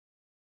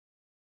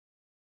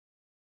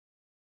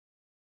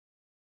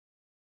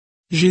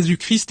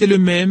Jésus-Christ est le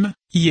même,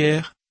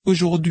 hier,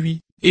 aujourd'hui,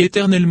 et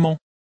éternellement.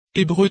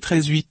 Hébreux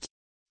 13:8.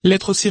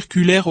 Lettre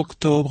circulaire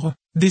octobre,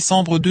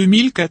 décembre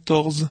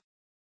 2014.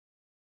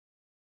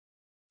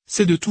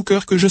 C'est de tout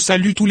cœur que je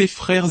salue tous les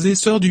frères et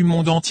sœurs du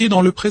monde entier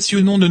dans le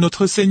précieux nom de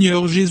notre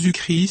Seigneur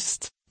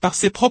Jésus-Christ, par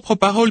ses propres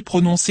paroles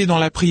prononcées dans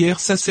la prière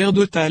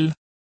sacerdotale.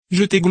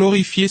 Je t'ai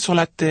glorifié sur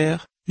la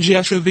terre, j'ai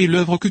achevé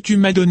l'œuvre que tu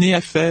m'as donnée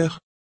à faire.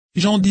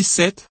 Jean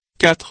 17,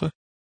 4.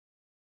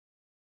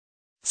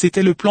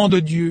 C'était le plan de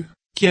Dieu,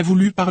 qui a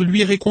voulu par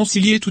lui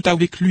réconcilier tout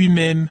avec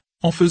lui-même,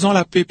 en faisant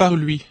la paix par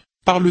lui,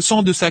 par le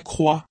sang de sa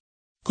croix.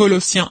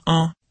 Colossiens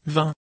 1,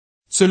 20.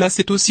 Cela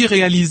s'est aussi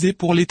réalisé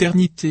pour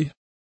l'éternité.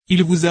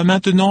 Il vous a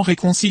maintenant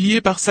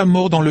réconcilié par sa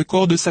mort dans le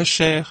corps de sa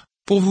chair,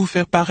 pour vous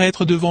faire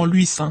paraître devant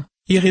lui saint,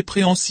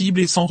 irrépréhensible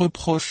et sans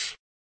reproche.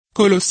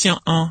 Colossiens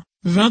 1,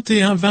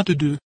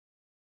 21-22.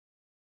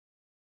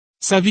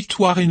 Sa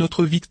victoire est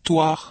notre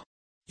victoire.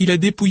 Il a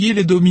dépouillé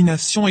les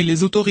dominations et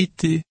les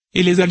autorités,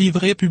 et les a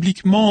livrées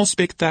publiquement en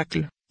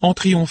spectacle, en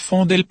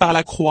triomphant d'elles par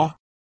la croix.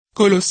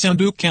 Colossiens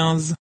 2,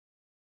 15.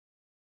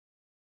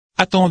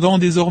 Attendant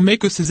désormais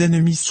que ses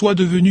ennemis soient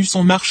devenus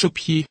son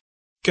marchepied.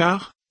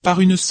 Car, par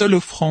une seule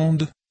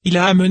offrande, il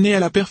a amené à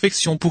la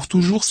perfection pour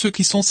toujours ceux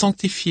qui sont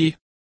sanctifiés.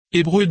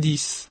 Hébreux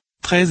 10,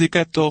 13 et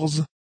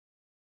 14.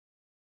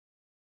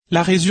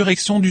 La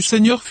résurrection du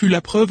Seigneur fut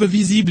la preuve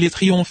visible et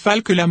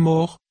triomphale que la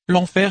mort,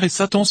 l'enfer et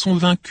Satan sont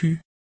vaincus.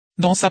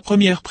 Dans sa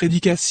première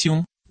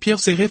prédication, Pierre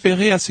s'est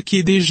référé à ce qui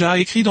est déjà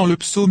écrit dans le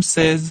psaume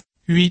 16,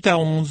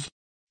 8-11.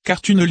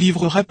 Car tu ne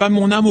livreras pas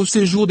mon âme au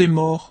séjour des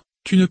morts,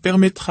 tu ne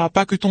permettras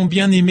pas que ton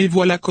bien-aimé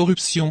voie la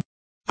corruption.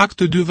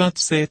 Acte 2,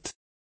 27.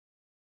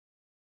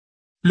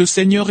 Le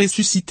Seigneur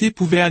ressuscité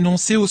pouvait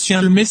annoncer aux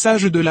siens le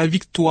message de la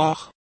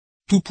victoire.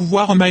 Tout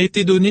pouvoir m'a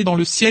été donné dans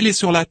le ciel et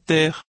sur la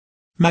terre.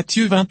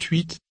 Matthieu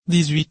 28,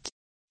 18.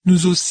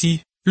 Nous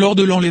aussi, lors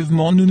de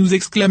l'enlèvement nous nous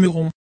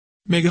exclamerons.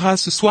 Mais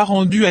grâce soit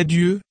rendue à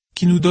Dieu,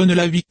 qui nous donne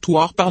la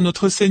victoire par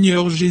notre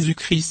Seigneur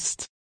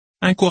Jésus-Christ.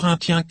 1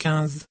 Corinthiens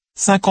 15,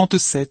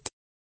 57.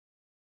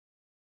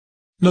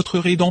 Notre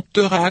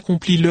Rédempteur a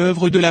accompli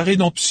l'œuvre de la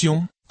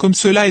rédemption, comme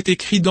cela est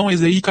écrit dans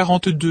Ésaïe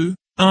 42,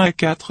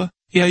 1-4,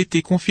 et a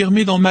été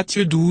confirmé dans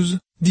Matthieu 12,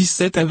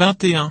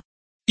 17-21.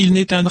 Il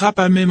n'éteindra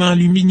pas même un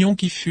lumignon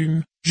qui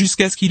fume,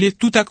 jusqu'à ce qu'il ait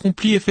tout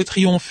accompli et fait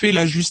triompher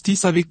la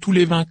justice avec tous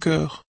les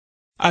vainqueurs.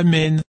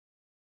 Amen.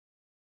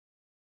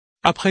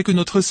 Après que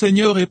notre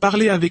Seigneur ait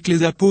parlé avec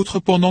les apôtres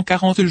pendant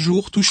 40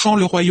 jours touchant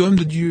le royaume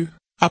de Dieu,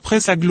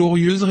 après sa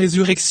glorieuse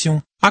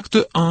résurrection, acte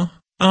 1,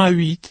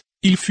 1-8,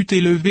 il fut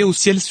élevé au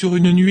ciel sur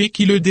une nuée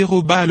qui le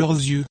déroba à leurs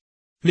yeux.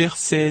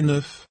 Verset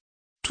 9.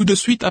 Tout de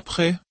suite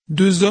après,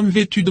 deux hommes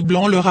vêtus de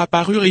blanc leur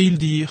apparurent et ils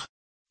dirent: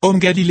 Hommes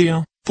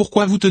galiléens,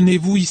 pourquoi vous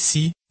tenez-vous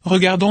ici,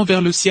 regardant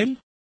vers le ciel?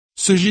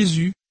 Ce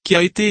Jésus, qui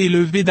a été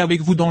élevé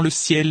d'avec vous dans le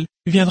ciel,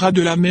 viendra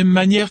de la même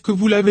manière que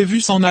vous l'avez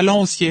vu s'en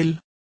allant au ciel.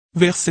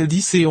 Versets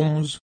 10 et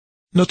 11.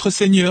 Notre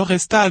Seigneur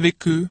resta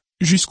avec eux,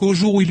 jusqu'au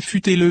jour où il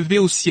fut élevé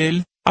au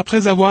ciel,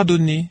 après avoir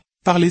donné,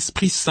 par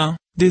l'Esprit Saint,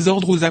 des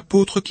ordres aux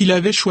apôtres qu'il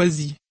avait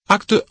choisis.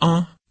 Acte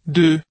 1,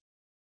 2.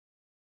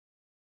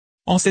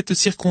 En cette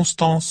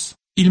circonstance,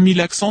 il mit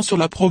l'accent sur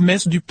la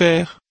promesse du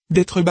Père,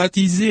 d'être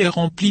baptisé et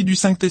rempli du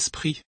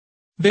Saint-Esprit.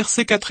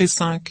 Versets 4 et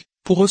 5,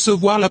 pour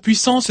recevoir la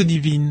puissance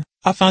divine,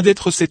 afin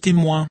d'être ses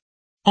témoins.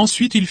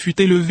 Ensuite il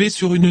fut élevé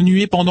sur une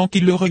nuée pendant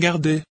qu'il le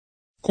regardait.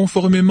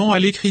 Conformément à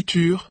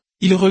l'Écriture,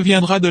 il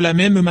reviendra de la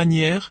même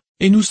manière,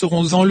 et nous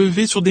serons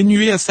enlevés sur des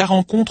nuées à sa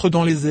rencontre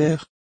dans les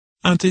airs.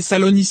 1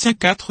 Thessaloniciens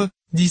 4,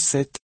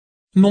 17.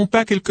 Non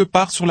pas quelque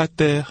part sur la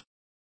terre.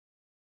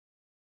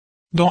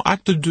 Dans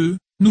Acte 2,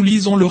 nous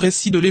lisons le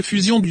récit de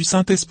l'effusion du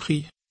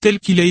Saint-Esprit, tel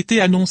qu'il a été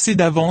annoncé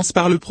d'avance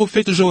par le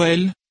prophète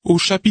Joël, au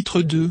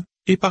chapitre 2,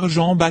 et par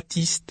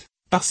Jean-Baptiste,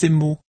 par ces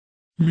mots.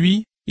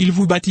 Lui, il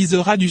vous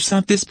baptisera du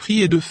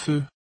Saint-Esprit et de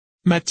feu.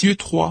 Matthieu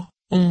 3,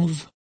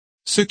 11.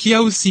 Ce qui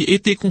a aussi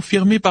été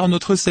confirmé par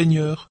notre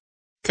Seigneur.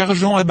 Car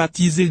Jean a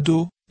baptisé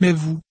d'eau, mais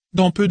vous,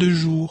 dans peu de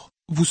jours,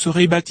 vous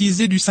serez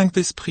baptisés du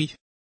Saint-Esprit.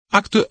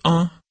 Acte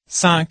 1,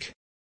 5.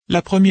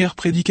 La première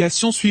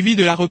prédication suivie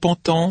de la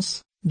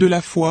repentance, de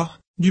la foi,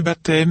 du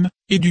baptême,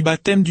 et du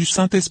baptême du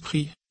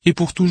Saint-Esprit, est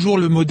pour toujours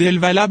le modèle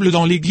valable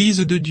dans l'Église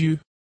de Dieu.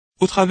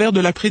 Au travers de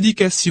la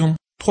prédication,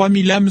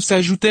 3000 âmes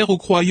s'ajoutèrent aux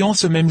croyants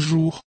ce même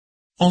jour.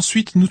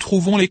 Ensuite nous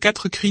trouvons les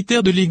 4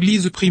 critères de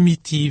l'Église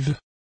primitive.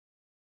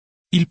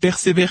 Ils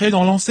persévéraient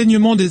dans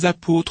l'enseignement des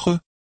apôtres,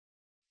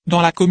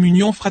 dans la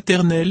communion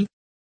fraternelle,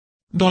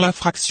 dans la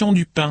fraction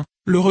du pain,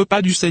 le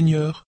repas du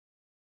Seigneur,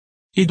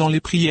 et dans les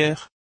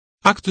prières.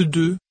 Acte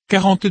 2,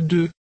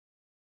 42.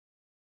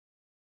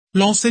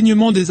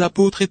 L'enseignement des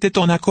apôtres était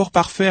en accord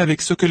parfait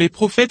avec ce que les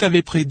prophètes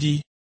avaient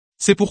prédit.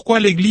 C'est pourquoi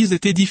l'Église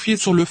est édifiée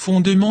sur le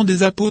fondement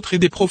des apôtres et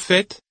des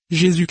prophètes,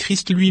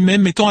 Jésus-Christ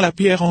lui-même étant la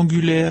pierre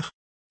angulaire.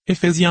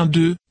 Ephésiens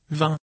 2,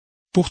 20.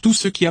 Pour tous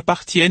ceux qui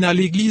appartiennent à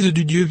l'Église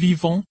du Dieu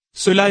vivant,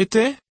 cela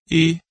était,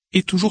 et,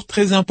 est toujours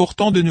très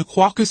important de ne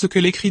croire que ce que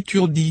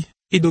l'Écriture dit,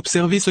 et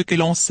d'observer ce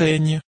qu'elle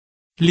enseigne.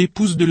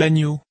 L'épouse de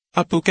l'agneau,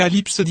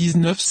 Apocalypse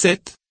 19,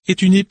 7,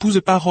 est une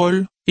épouse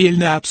parole, et elle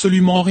n'a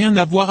absolument rien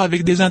à voir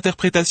avec des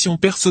interprétations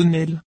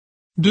personnelles.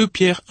 2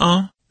 Pierre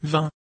 1,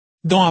 20.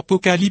 Dans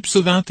Apocalypse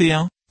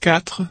 21,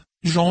 4,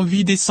 Jean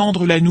vit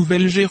descendre la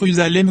nouvelle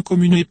Jérusalem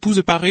comme une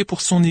épouse parée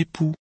pour son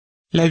époux.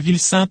 La ville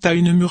sainte a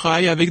une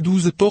muraille avec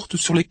 12 portes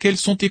sur lesquelles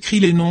sont écrits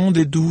les noms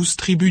des 12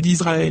 tribus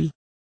d'Israël.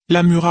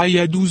 La muraille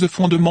a 12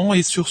 fondements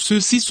et sur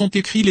ceux-ci sont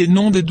écrits les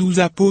noms des 12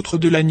 apôtres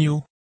de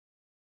l'agneau.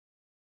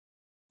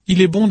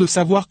 Il est bon de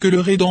savoir que le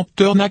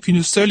Rédempteur n'a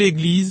qu'une seule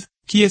Église,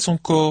 qui est son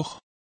corps.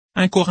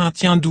 1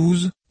 Corinthiens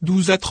 12,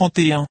 12 à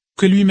 31,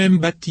 que lui-même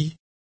bâtit.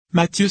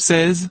 Matthieu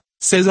 16,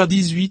 16 à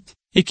 18,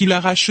 et qu'il a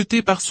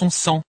racheté par son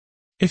sang.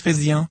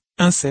 Éphésiens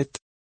 1, 7.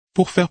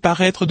 Pour faire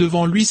paraître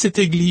devant lui cette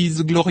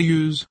Église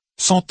glorieuse,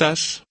 sans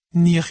tache,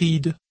 ni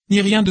ride,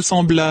 ni rien de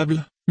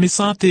semblable, mais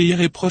sainte et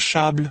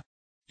irréprochable.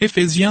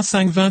 Éphésiens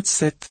 5,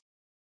 27.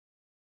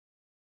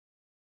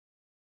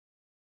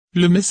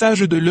 Le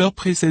message de l'heure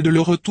précède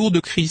le retour de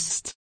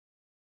Christ.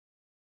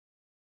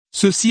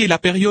 Ceci est la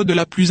période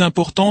la plus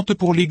importante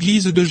pour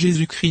l'Église de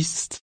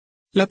Jésus-Christ.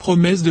 La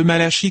promesse de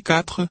Malachie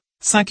 4,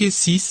 5 et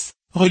 6,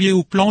 reliée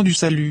au plan du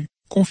salut,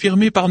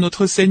 confirmée par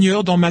notre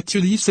Seigneur dans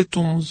Matthieu 17,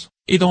 11,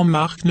 et dans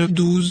Marc 9,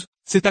 12,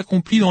 s'est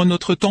accomplie dans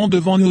notre temps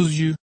devant nos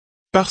yeux.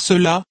 Par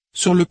cela,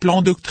 sur le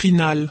plan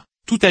doctrinal,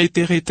 tout a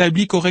été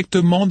rétabli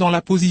correctement dans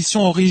la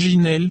position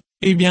originelle,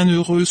 et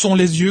bienheureux sont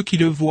les yeux qui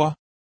le voient.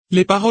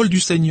 Les paroles du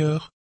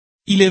Seigneur.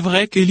 Il est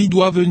vrai qu'Élie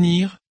doit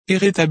venir, et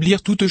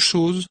rétablir toutes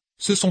choses,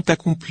 se sont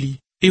accomplies,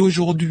 et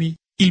aujourd'hui,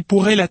 il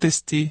pourrait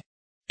l'attester.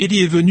 Élie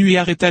est venu et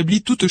a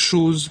rétabli toutes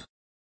choses.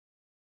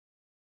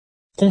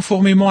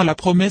 Conformément à la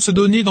promesse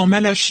donnée dans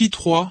Malachie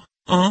 3,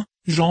 1,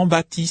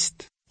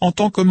 Jean-Baptiste, en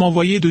tant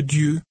qu'envoyé de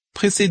Dieu,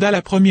 précéda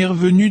la première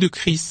venue de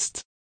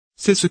Christ.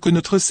 C'est ce que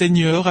notre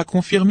Seigneur a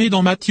confirmé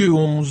dans Matthieu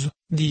 11,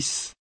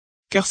 10.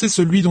 Car c'est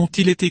celui dont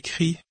il est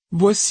écrit, «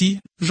 Voici,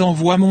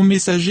 j'envoie mon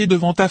messager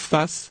devant ta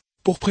face,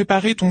 pour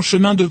préparer ton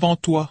chemin devant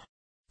toi. »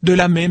 De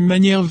la même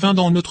manière vint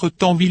dans notre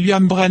temps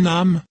William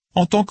Branham,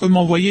 en tant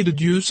qu'envoyé de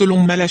Dieu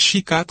selon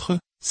Malachie 4,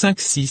 5,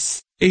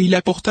 6, et il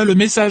apporta le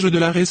message de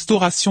la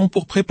restauration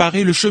pour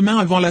préparer le chemin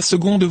avant la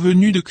seconde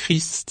venue de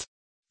Christ.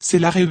 C'est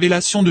la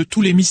révélation de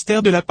tous les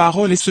mystères de la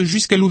parole et ce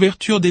jusqu'à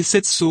l'ouverture des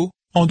 7 sceaux,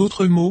 en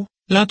d'autres mots,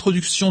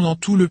 l'introduction dans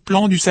tout le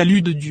plan du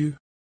salut de Dieu.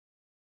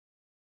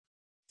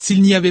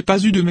 S'il n'y avait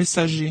pas eu de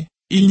messager,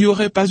 il n'y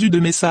aurait pas eu de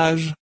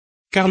message.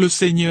 Car le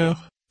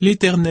Seigneur,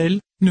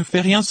 l'Éternel, ne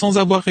fait rien sans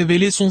avoir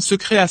révélé son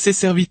secret à ses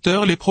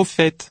serviteurs les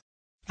prophètes.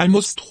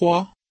 Amos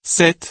 3,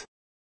 7.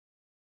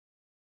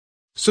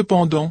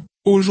 Cependant,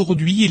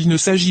 aujourd'hui il ne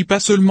s'agit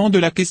pas seulement de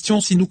la question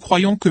si nous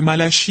croyons que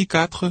Malachie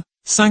 4,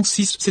 5,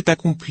 6 s'est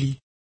accompli.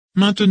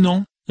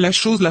 Maintenant, la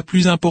chose la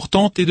plus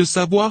importante est de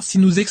savoir si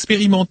nous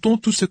expérimentons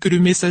tout ce que le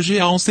messager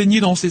a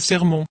enseigné dans ses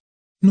sermons.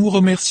 Nous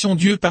remercions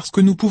Dieu parce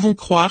que nous pouvons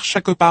croire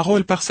chaque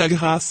parole par sa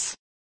grâce.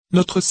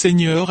 Notre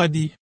Seigneur a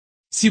dit,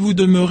 « Si vous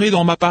demeurez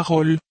dans ma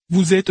parole,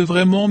 vous êtes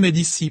vraiment mes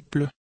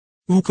disciples.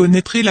 Vous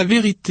connaîtrez la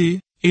vérité,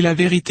 et la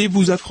vérité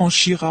vous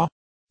affranchira. »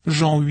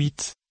 Jean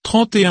 8,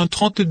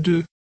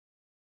 31-32.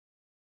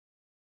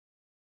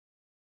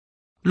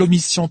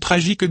 L'omission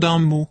tragique d'un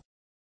mot.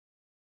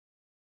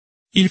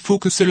 Il faut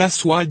que cela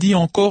soit dit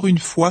encore une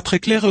fois très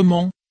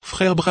clairement,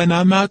 frère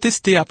Branham a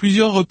attesté à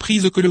plusieurs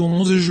reprises que le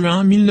 11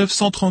 juin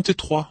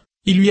 1933,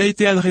 il lui a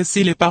été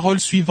adressé les paroles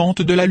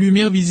suivantes de la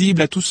lumière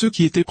visible à tous ceux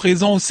qui étaient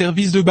présents au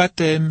service de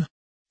baptême.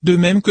 De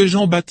même que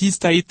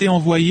Jean-Baptiste a été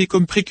envoyé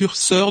comme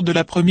précurseur de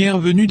la première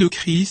venue de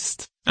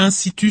Christ,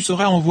 ainsi tu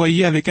seras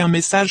envoyé avec un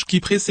message qui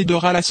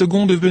précédera la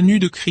seconde venue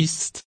de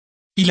Christ.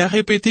 Il a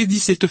répété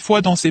 17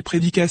 fois dans ses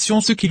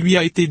prédications ce qui lui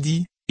a été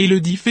dit, et le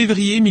 10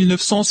 février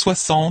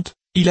 1960,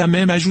 il a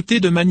même ajouté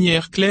de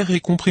manière claire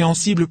et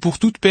compréhensible pour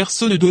toute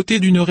personne dotée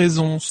d'une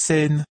raison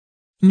saine.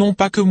 Non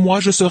pas que moi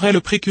je serai le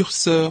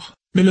précurseur,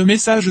 mais le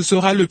message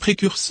sera le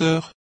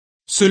précurseur.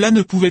 Cela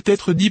ne pouvait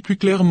être dit plus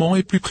clairement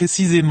et plus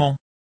précisément.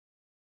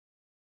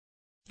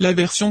 La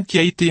version qui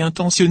a été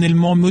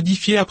intentionnellement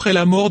modifiée après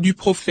la mort du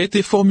prophète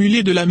est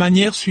formulée de la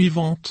manière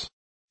suivante.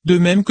 De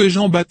même que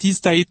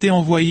Jean-Baptiste a été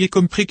envoyé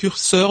comme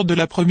précurseur de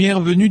la première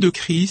venue de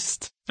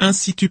Christ,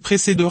 ainsi tu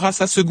précéderas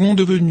sa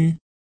seconde venue.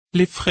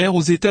 Les frères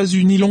aux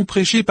États-Unis l'ont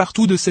prêché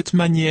partout de cette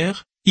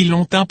manière, ils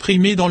l'ont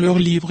imprimé dans leurs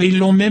livres et ils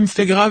l'ont même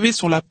fait graver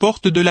sur la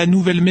porte de la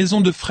nouvelle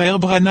maison de frère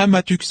Branham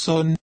à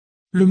Tucson.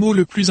 Le mot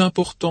le plus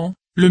important,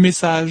 le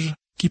message,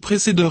 qui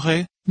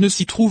précéderait, ne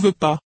s'y trouve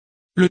pas.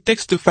 Le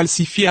texte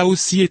falsifié a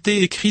aussi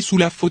été écrit sous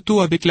la photo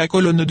avec la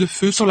colonne de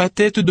feu sur la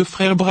tête de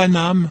frère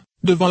Branham,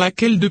 devant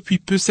laquelle depuis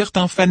peu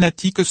certains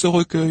fanatiques se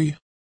recueillent.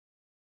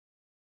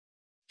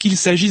 Qu'il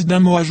s'agisse d'un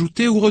mot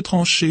ajouté ou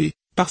retranché,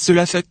 par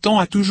cela Satan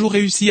a toujours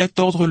réussi à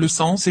tordre le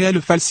sens et à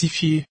le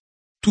falsifier.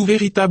 Tout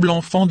véritable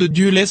enfant de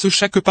Dieu laisse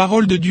chaque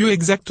parole de Dieu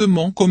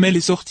exactement comme elle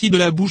est sortie de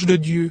la bouche de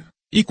Dieu,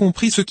 y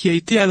compris ce qui a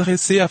été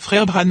adressé à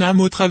frère Branham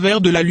au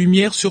travers de la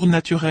lumière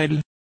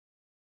surnaturelle.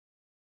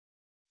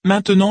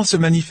 Maintenant se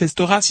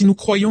manifestera si nous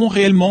croyons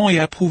réellement et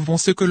approuvons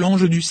ce que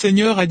l'ange du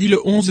Seigneur a dit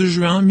le 11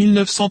 juin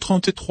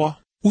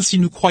 1933, ou si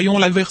nous croyons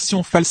la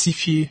version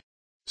falsifiée.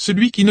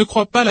 Celui qui ne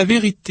croit pas la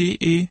vérité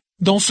est,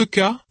 Dans ce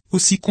cas,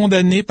 aussi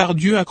condamnés par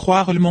Dieu à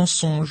croire le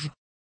mensonge.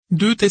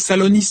 2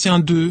 Thessaloniciens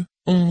 2,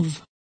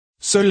 11.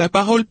 Seule la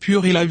parole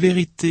pure est la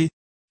vérité.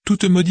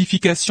 Toute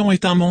modification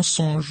est un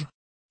mensonge.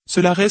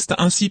 Cela reste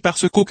ainsi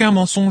parce qu'aucun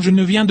mensonge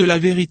ne vient de la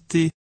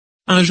vérité.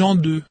 1 Jean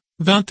 2,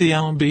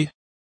 21b.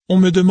 On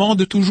me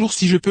demande toujours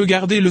si je peux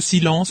garder le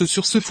silence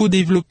sur ce faux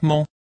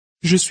développement.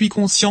 Je suis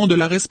conscient de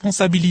la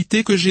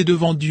responsabilité que j'ai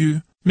devant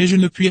Dieu, mais je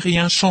ne puis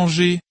rien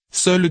changer,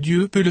 seul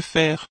Dieu peut le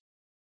faire.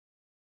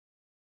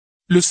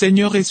 Le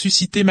Seigneur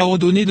ressuscité m'a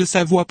ordonné de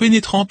sa voix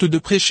pénétrante de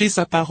prêcher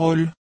sa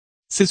parole.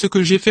 C'est ce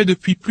que j'ai fait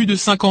depuis plus de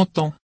 50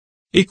 ans.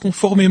 Et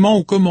conformément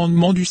au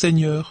commandement du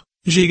Seigneur,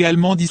 j'ai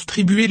également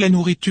distribué la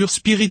nourriture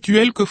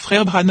spirituelle que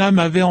Frère Branham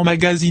avait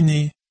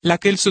emmagasinée,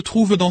 laquelle se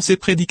trouve dans ses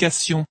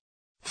prédications.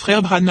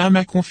 Frère Branham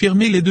a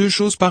confirmé les 2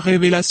 choses par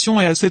révélation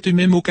et à cette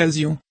même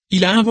occasion,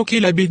 il a invoqué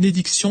la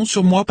bénédiction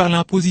sur moi par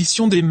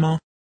l'imposition des mains.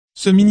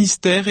 Ce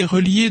ministère est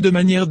relié de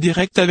manière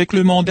directe avec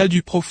le mandat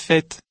du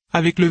prophète,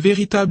 avec le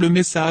véritable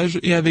message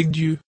et avec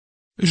Dieu.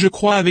 Je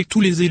crois avec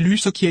tous les élus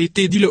ce qui a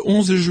été dit le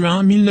 11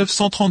 juin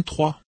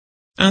 1933.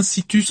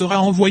 Ainsi tu seras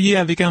envoyé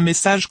avec un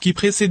message qui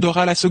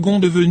précédera la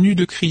seconde venue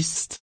de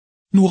Christ.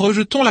 Nous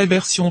rejetons la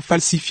version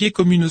falsifiée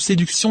comme une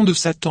séduction de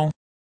Satan.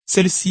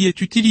 Celle-ci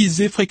est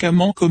utilisée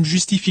fréquemment comme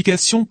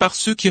justification par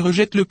ceux qui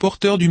rejettent le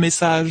porteur du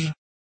message.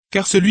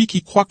 Car celui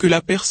qui croit que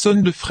la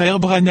personne de Frère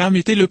Branham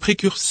était le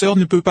précurseur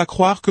ne peut pas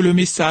croire que le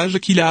message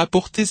qu'il a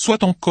apporté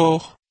soit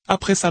encore,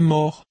 après sa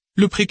mort,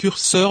 le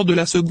précurseur de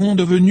la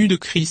seconde venue de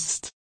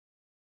Christ.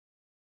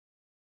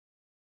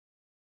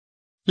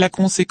 La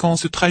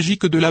conséquence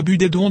tragique de l'abus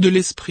des dons de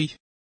l'esprit.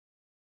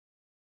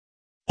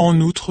 En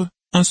outre,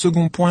 un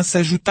second point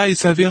s'ajouta et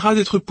s'avéra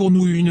d'être pour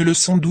nous une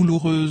leçon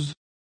douloureuse.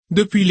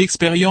 Depuis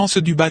l'expérience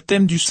du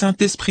baptême du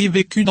Saint-Esprit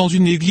vécue dans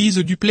une église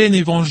du Plein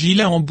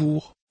Évangile à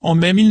Hambourg, en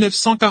mai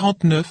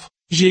 1949,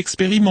 j'ai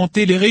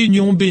expérimenté les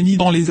réunions bénies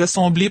dans les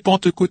assemblées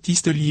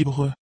pentecôtistes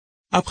libres.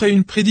 Après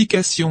une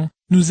prédication,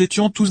 nous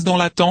étions tous dans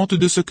l'attente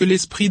de ce que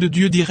l'Esprit de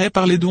Dieu dirait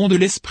par les dons de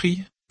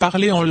l'Esprit,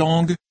 parler en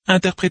langue,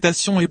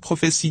 interprétation et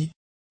prophétie.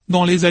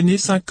 Dans les années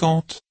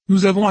 50,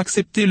 nous avons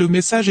accepté le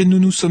message et nous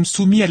nous sommes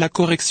soumis à la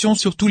correction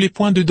sur tous les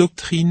points de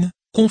doctrine,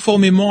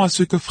 conformément à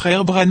ce que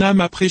Frère Branham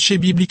a prêché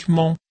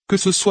bibliquement, que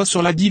ce soit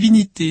sur la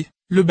divinité,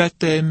 le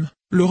baptême,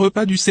 le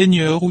repas du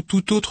Seigneur ou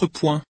tout autre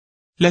point.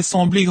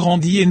 L'assemblée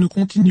grandit et nous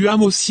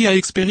continuâmes aussi à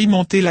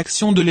expérimenter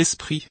l'action de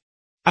l'Esprit.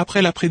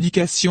 Après la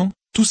prédication,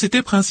 tous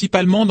étaient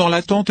principalement dans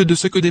l'attente de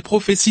ce que des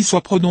prophéties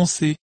soient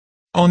prononcées.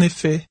 En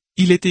effet,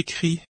 il est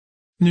écrit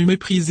 « Ne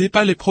méprisez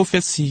pas les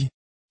prophéties ».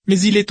 Mais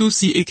il est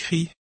aussi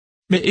écrit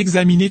 « Mais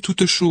examinez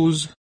toutes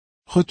choses.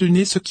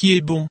 Retenez ce qui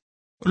est bon. »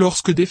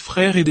 Lorsque des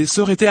frères et des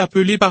sœurs étaient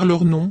appelés par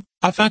leur nom,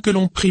 afin que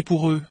l'on prie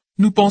pour eux,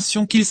 nous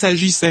pensions qu'il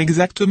s'agissait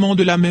exactement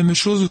de la même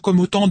chose comme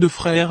au temps de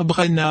Frère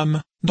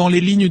Branham. Dans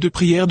les lignes de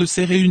prière de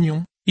ces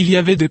réunions, il y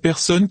avait des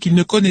personnes qu'il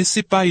ne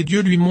connaissait pas et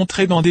Dieu lui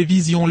montrait dans des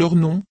visions leur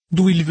nom,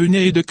 d'où ils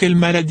venaient et de quelle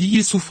maladie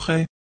ils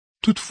souffraient.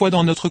 Toutefois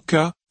dans notre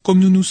cas, comme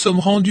nous nous sommes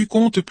rendus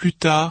compte plus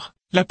tard,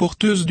 la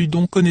porteuse du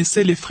don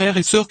connaissait les frères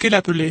et sœurs qu'elle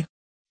appelait.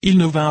 Il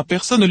ne vint à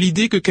personne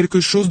l'idée que quelque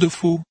chose de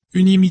faux,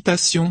 une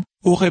imitation,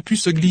 aurait pu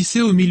se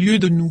glisser au milieu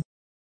de nous.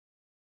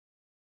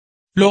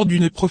 Lors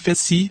d'une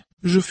prophétie,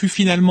 je fus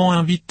finalement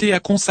invité à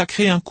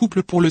consacrer un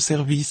couple pour le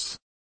service.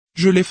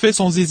 Je l'ai fait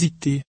sans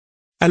hésiter.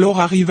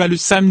 Alors arriva le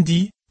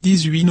samedi,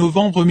 18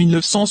 novembre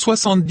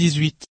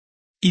 1978.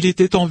 Il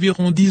était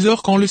environ 10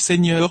 heures quand le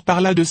Seigneur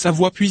parla de sa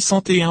voix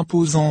puissante et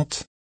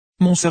imposante.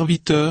 Mon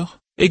serviteur,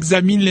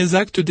 examine les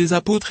actes des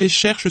apôtres et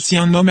cherche si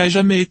un homme a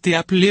jamais été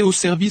appelé au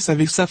service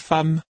avec sa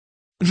femme.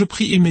 Je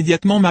pris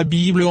immédiatement ma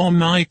Bible en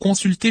main et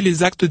consultai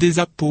les actes des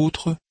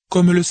apôtres,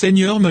 comme le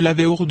Seigneur me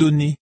l'avait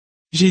ordonné.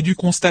 J'ai dû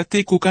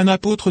constater qu'aucun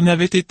apôtre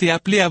n'avait été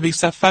appelé avec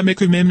sa femme et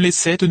que même les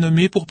 7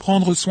 nommés pour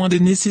prendre soin des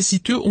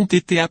nécessiteux ont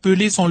été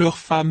appelés sans leur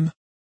femme.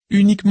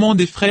 Uniquement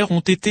des frères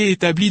ont été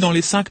établis dans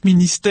les 5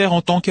 ministères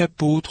en tant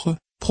qu'apôtres,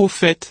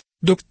 prophètes,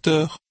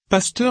 docteurs,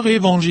 pasteurs et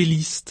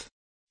évangélistes.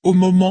 Au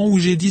moment où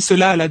j'ai dit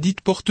cela à la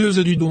dite porteuse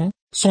du don,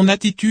 son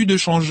attitude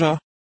changea.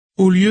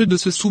 Au lieu de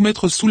se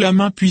soumettre sous la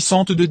main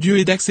puissante de Dieu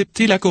et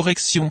d'accepter la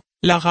correction,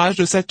 la rage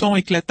de Satan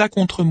éclata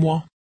contre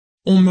moi.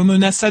 On me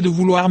menaça de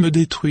vouloir me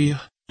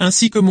détruire,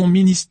 ainsi que mon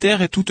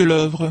ministère et toute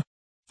l'œuvre.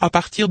 À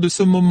partir de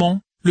ce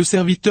moment, le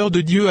serviteur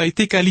de Dieu a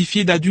été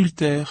qualifié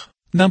d'adultère,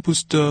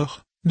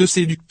 d'imposteur, de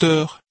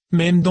séducteur,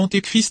 même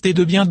d'antéchrist et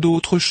de bien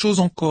d'autres choses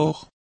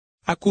encore.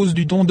 À cause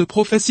du don de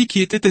prophétie qui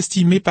était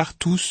estimé par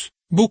tous,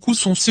 beaucoup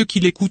sont ceux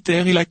qui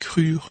l'écoutèrent et la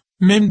crurent,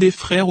 même des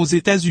frères aux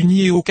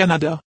États-Unis et au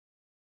Canada.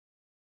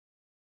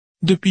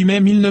 Depuis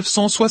mai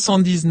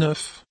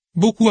 1979,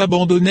 beaucoup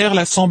abandonnèrent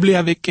l'assemblée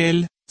avec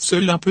elle,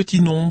 seul un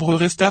petit nombre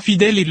resta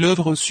fidèle et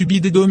l'œuvre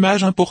subit des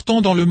dommages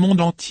importants dans le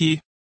monde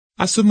entier.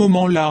 À ce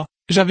moment-là,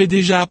 j'avais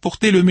déjà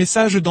apporté le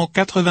message dans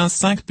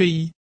 85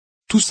 pays.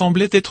 Tout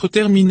semblait être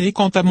terminé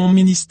quant à mon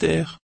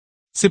ministère.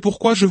 C'est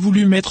pourquoi je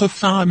voulus mettre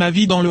fin à ma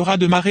vie dans le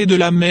raz-de-marée de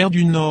la mer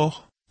du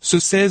Nord, ce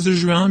 16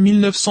 juin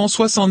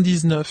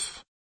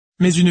 1979.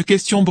 Mais une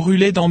question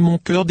brûlait dans mon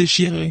cœur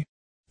déchiré.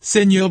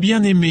 Seigneur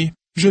bien-aimé,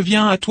 je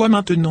viens à toi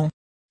maintenant.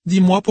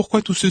 Dis-moi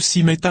pourquoi tout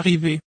ceci m'est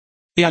arrivé.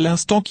 Et à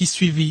l'instant qui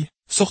suivit,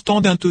 sortant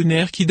d'un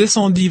tonnerre qui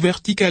descendit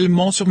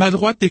verticalement sur ma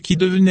droite et qui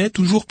devenait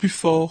toujours plus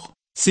fort,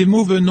 ces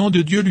mots venant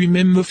de Dieu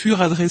lui-même me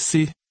furent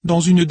adressés, dans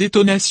une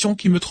détonation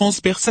qui me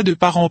transperça de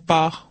part en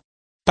part.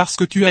 Parce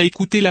que tu as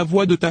écouté la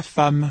voix de ta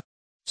femme.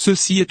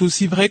 Ceci est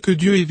aussi vrai que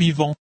Dieu est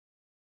vivant.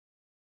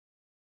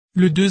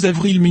 Le 2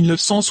 avril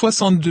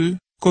 1962,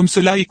 comme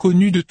cela est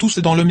connu de tous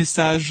dans le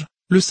message,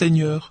 le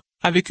Seigneur,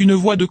 avec une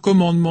voix de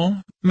commandement,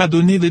 m'a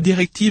donné des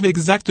directives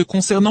exactes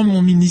concernant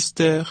mon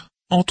ministère,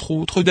 entre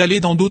autres d'aller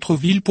dans d'autres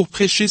villes pour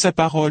prêcher sa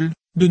parole,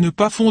 de ne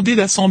pas fonder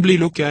d'assemblée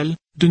locale,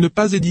 de ne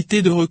pas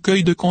éditer de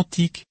recueils de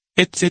cantiques,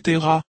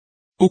 etc.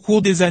 Au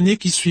cours des années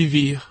qui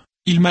suivirent,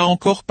 il m'a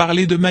encore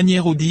parlé de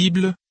manière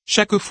audible,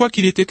 chaque fois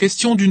qu'il était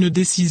question d'une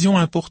décision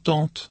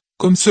importante,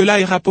 comme cela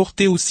est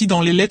rapporté aussi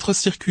dans les lettres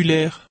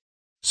circulaires.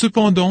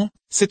 Cependant,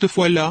 cette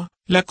fois-là,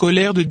 la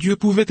colère de Dieu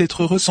pouvait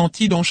être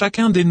ressentie dans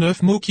chacun des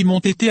 9 mots qui m'ont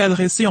été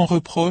adressés en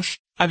reproche,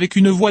 avec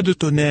une voix de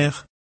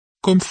tonnerre.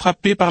 Comme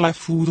frappé par la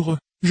foudre,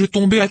 je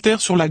tombai à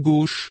terre sur la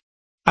gauche.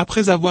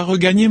 Après avoir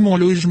regagné mon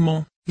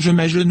logement, je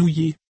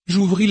m'agenouillai,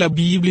 j'ouvris la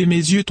Bible et mes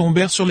yeux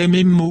tombèrent sur les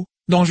mêmes mots,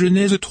 dans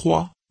Genèse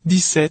 3,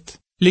 17,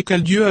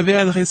 lesquels Dieu avait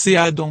adressés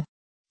à Adam.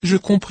 Je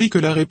compris que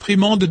la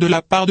réprimande de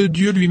la part de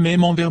Dieu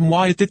lui-même envers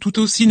moi était tout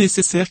aussi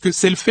nécessaire que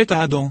celle faite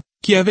à Adam,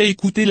 qui avait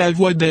écouté la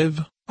voix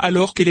d'Ève,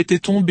 alors qu'elle était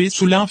tombée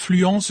sous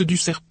l'influence du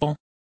serpent.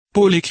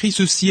 Paul écrit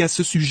ceci à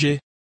ce sujet.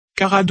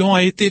 Car Adam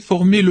a été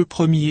formé le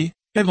premier,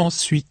 Ève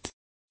ensuite.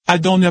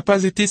 Adam n'a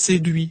pas été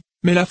séduit,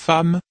 mais la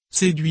femme,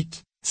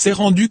 séduite, s'est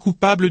rendue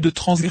coupable de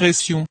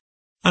transgression.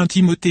 1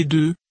 Timothée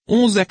 2,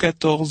 11 à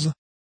 14.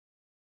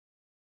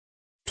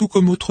 Tout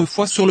comme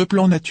autrefois sur le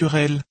plan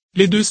naturel,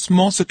 les deux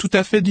semences tout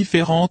à fait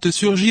différentes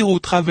surgirent au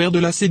travers de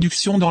la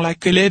séduction dans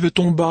laquelle Ève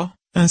tomba,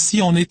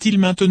 ainsi en est-il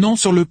maintenant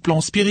sur le plan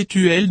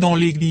spirituel dans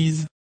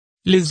l'Église.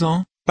 Les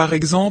uns, par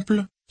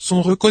exemple,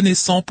 sont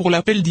reconnaissants pour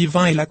l'appel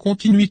divin et la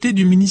continuité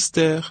du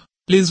ministère,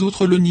 les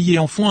autres le nient et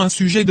en font un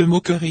sujet de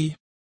moquerie.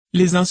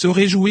 Les uns se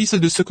réjouissent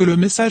de ce que le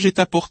message est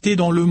apporté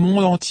dans le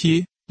monde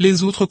entier,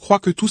 les autres croient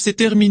que tout s'est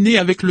terminé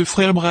avec le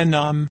frère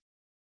Branham.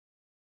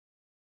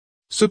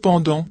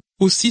 Cependant,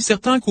 aussi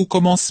certain qu'au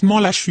commencement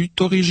la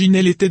chute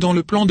originelle était dans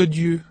le plan de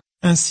Dieu,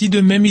 ainsi de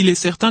même il est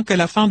certain qu'à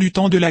la fin du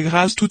temps de la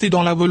grâce tout est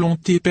dans la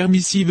volonté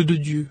permissive de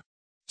Dieu.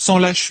 Sans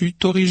la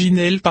chute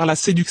originelle par la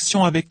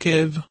séduction avec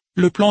Ève,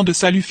 le plan de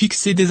salut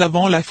fixé dès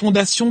avant la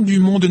fondation du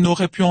monde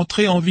n'aurait pu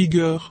entrer en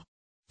vigueur.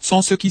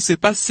 Sans ce qui s'est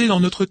passé dans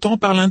notre temps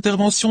par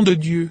l'intervention de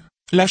Dieu,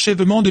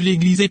 l'achèvement de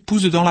l'Église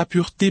épouse dans la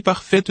pureté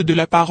parfaite de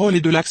la parole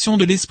et de l'action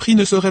de l'Esprit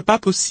ne serait pas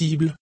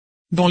possible.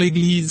 Dans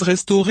l'Église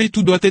restaurée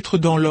tout doit être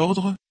dans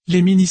l'ordre,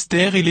 les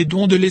ministères et les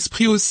dons de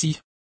l'Esprit aussi.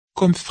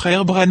 Comme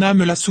frère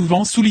Branham l'a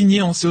souvent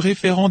souligné en se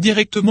référant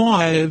directement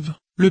à Ève,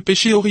 le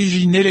péché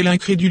originel est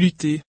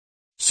l'incrédulité.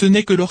 Ce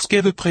n'est que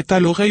lorsqu'Ève prêta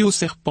l'oreille au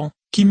serpent,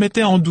 qui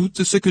mettait en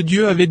doute ce que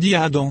Dieu avait dit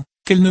à Adam,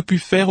 qu'elle ne put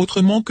faire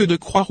autrement que de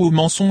croire aux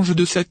mensonges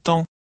de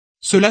Satan.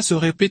 Cela se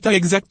répéta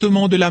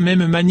exactement de la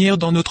même manière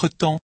dans notre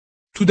temps.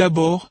 Tout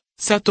d'abord,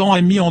 Satan a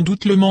mis en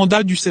doute le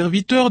mandat du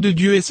serviteur de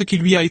Dieu et ce qui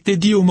lui a été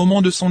dit au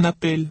moment de son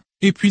appel,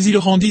 et puis il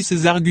rendit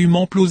ses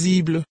arguments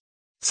plausibles.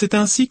 C'est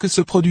ainsi que se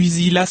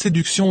produisit la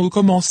séduction au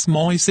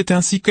commencement et c'est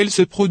ainsi qu'elle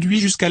se produit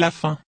jusqu'à la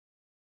fin.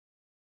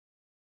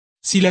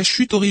 Si la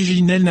chute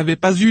originelle n'avait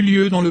pas eu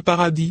lieu dans le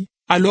paradis,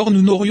 alors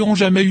nous n'aurions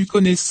jamais eu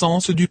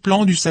connaissance du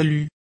plan du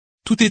salut.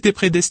 Tout était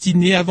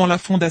prédestiné avant la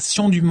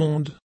fondation du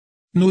monde.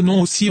 Nos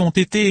noms aussi ont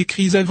été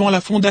écrits avant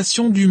la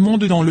fondation du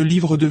monde dans le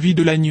livre de vie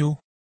de l'agneau.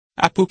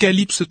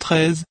 Apocalypse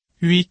 13,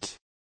 8.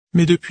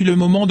 Mais depuis le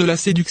moment de la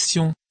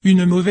séduction,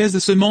 une mauvaise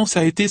semence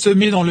a été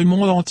semée dans le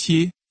monde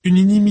entier, une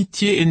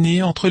inimitié est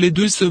née entre les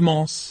deux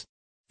semences.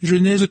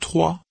 Genèse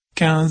 3,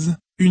 15,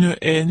 une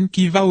haine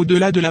qui va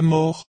au-delà de la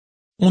mort.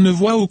 On ne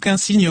voit aucun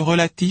signe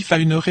relatif à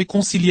une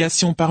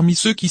réconciliation parmi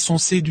ceux qui sont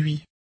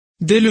séduits.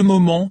 Dès le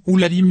moment où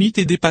la limite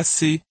est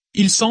dépassée,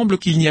 il semble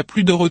qu'il n'y a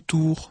plus de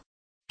retour.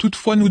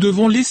 Toutefois nous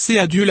devons laisser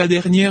à Dieu la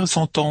dernière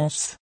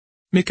sentence.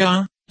 Mais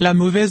Caïn, la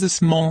mauvaise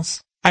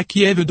semence, à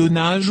qui Ève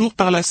donna un jour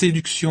par la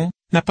séduction,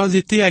 n'a pas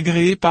été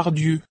agréé par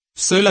Dieu,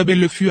 seul Abel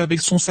le fut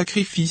avec son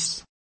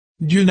sacrifice.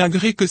 Dieu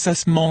n'agrée que sa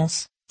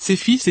semence, ses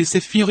fils et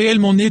ses filles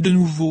réellement nés de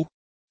nouveau.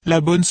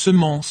 La bonne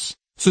semence,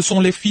 ce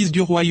sont les fils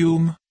du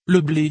royaume, le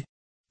blé.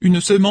 Une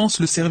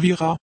semence le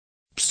servira.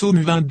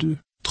 Psaume 22,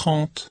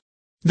 30.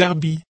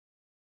 Darby.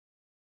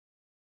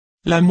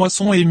 La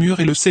moisson est mûre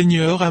et le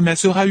Seigneur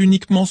amassera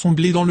uniquement son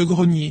blé dans le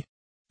grenier.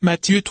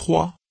 Matthieu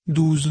 3,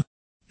 12.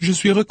 Je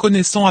suis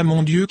reconnaissant à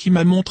mon Dieu qui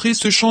m'a montré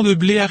ce champ de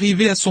blé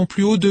arrivé à son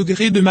plus haut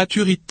degré de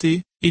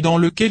maturité, et dans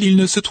lequel il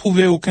ne se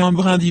trouvait aucun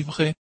brin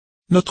d'ivraie.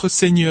 Notre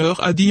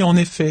Seigneur a dit en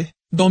effet,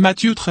 dans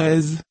Matthieu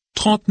 13,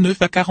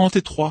 39 à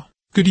 43,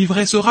 que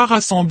l'ivraie sera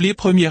rassemblée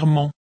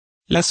premièrement.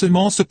 La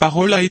semence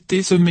parole a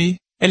été semée,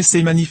 elle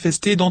s'est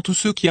manifestée dans tous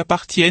ceux qui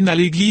appartiennent à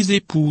l'Église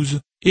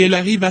épouse, et elle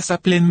arrive à sa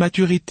pleine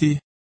maturité.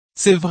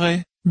 C'est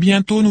vrai,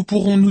 bientôt nous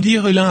pourrons nous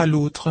dire l'un à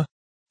l'autre.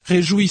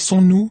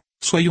 Réjouissons-nous,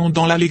 soyons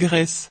dans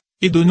l'allégresse,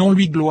 et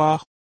donnons-lui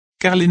gloire.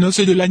 car les noces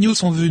de l'agneau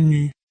sont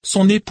venues,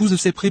 son épouse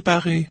s'est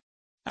préparée.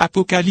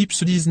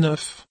 Apocalypse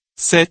 19,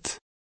 7.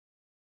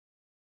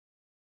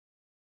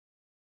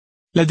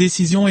 La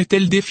décision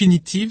est-elle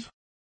définitive?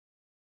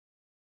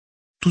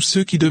 Tous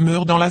ceux qui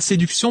demeurent dans la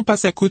séduction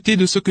passent à côté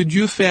de ce que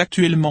Dieu fait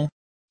actuellement.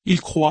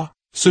 Ils croient,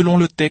 selon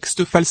le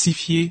texte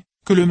falsifié,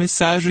 que le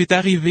message est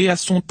arrivé à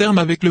son terme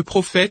avec le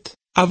prophète,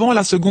 avant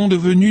la seconde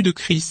venue de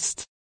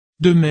Christ.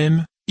 De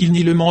même, ils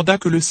nient le mandat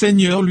que le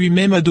Seigneur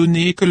lui-même a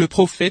donné et que le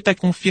prophète a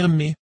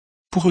confirmé.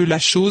 Pour eux la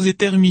chose est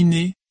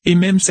terminée, et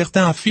même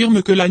certains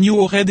affirment que l'agneau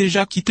aurait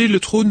déjà quitté le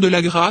trône de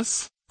la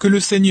grâce, que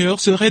le Seigneur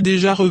serait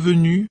déjà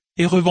revenu,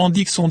 et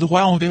revendiquent son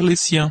droit envers les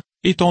siens,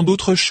 et tant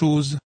d'autres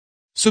choses.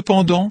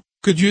 Cependant,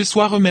 que Dieu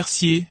soit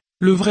remercié,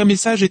 le vrai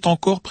message est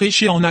encore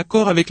prêché en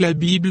accord avec la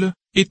Bible,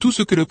 et tout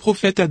ce que le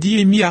prophète a dit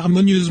est mis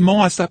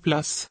harmonieusement à sa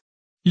place.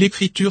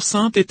 L'écriture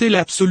sainte était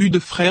l'absolu de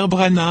frère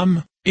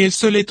Branham, et elle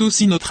seule est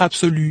aussi notre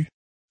absolu.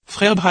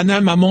 Frère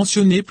Branham a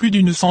mentionné plus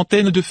d'une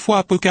centaine de fois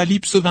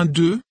Apocalypse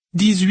 22,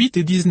 18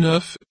 et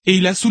 19, et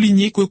il a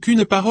souligné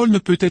qu'aucune parole ne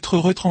peut être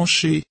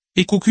retranchée,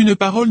 et qu'aucune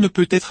parole ne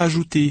peut être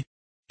ajoutée.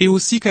 Et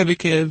aussi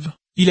qu'avec Ève,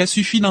 il a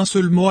suffi d'un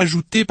seul mot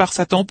ajouté par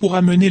Satan pour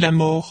amener la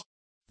mort.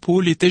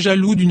 Paul était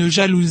jaloux d'une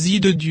jalousie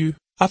de Dieu,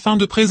 afin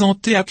de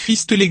présenter à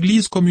Christ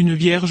l'Église comme une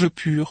vierge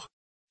pure.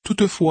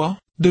 Toutefois,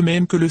 de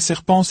même que le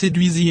serpent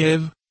séduisit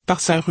Ève,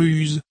 par sa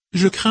ruse,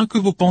 je crains que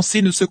vos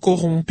pensées ne se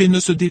corrompent et ne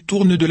se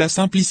détournent de la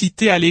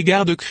simplicité à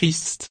l'égard de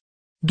Christ.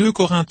 2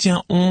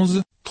 Corinthiens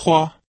 11,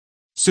 3.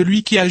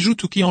 Celui qui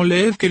ajoute ou qui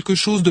enlève quelque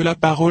chose de la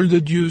parole de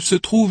Dieu se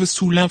trouve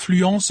sous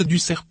l'influence du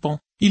serpent,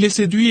 il est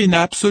séduit et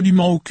n'a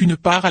absolument aucune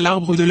part à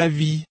l'arbre de la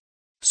vie.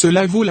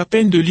 Cela vaut la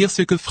peine de lire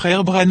ce que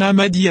frère Branham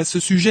a dit à ce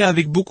sujet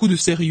avec beaucoup de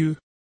sérieux.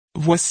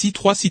 Voici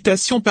 3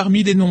 citations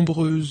parmi des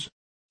nombreuses.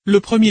 Le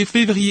 1er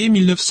février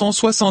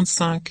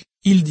 1965,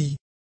 il dit: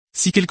 «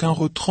 Si quelqu'un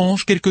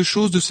retranche quelque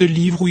chose de ce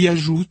livre ou y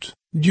ajoute,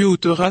 Dieu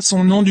ôtera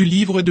son nom du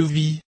livre de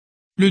vie. »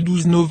 Le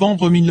 12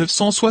 novembre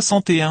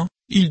 1961,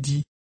 il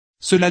dit: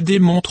 « Cela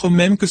démontre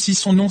même que si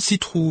son nom s'y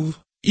trouve,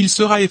 il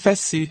sera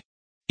effacé. »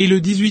 Et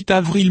le 18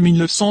 avril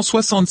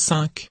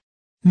 1965.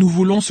 « Nous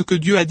voulons ce que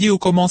Dieu a dit au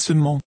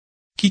commencement.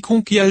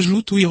 Quiconque y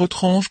ajoute ou y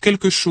retranche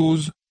quelque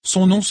chose,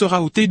 son nom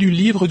sera ôté du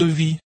livre de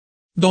vie. »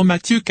 Dans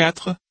Matthieu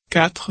 4,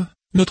 4,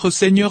 notre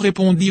Seigneur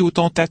répondit au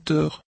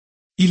tentateur: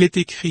 « Il est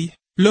écrit,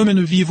 l'homme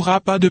ne vivra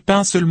pas de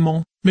pain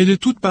seulement, mais de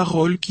toute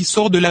parole qui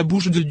sort de la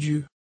bouche de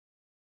Dieu. »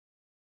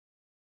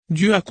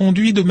 Dieu a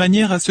conduit de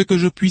manière à ce que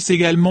je puisse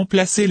également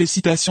placer les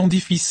citations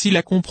difficiles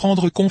à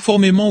comprendre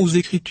conformément aux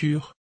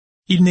Écritures.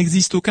 Il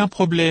n'existe aucun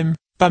problème,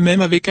 pas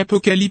même avec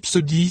Apocalypse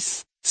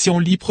 10, si on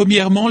lit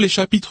premièrement les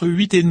chapitres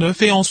 8 et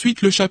 9 et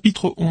ensuite le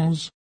chapitre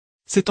 11.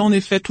 C'est en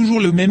effet toujours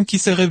le même qui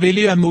s'est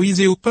révélé à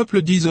Moïse et au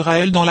peuple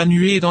d'Israël dans la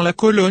nuée et dans la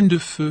colonne de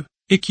feu,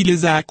 et qui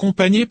les a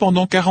accompagnés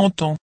pendant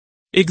 40 ans.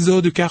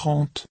 Exode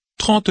 40,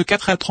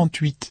 34 à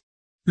 38.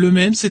 Le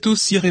même s'est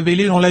aussi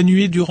révélé dans la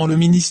nuée durant le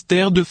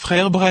ministère de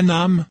frère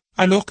Branham,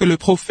 alors que le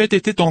prophète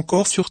était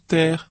encore sur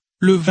terre,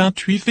 le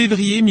 28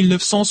 février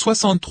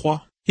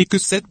 1963, et que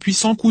 7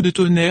 puissants coups de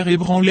tonnerre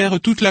ébranlèrent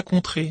toute la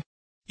contrée.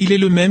 Il est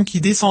le même qui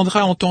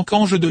descendra en tant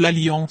qu'ange de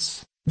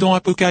l'Alliance, dans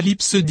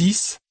Apocalypse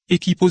 10, et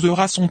qui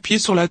posera son pied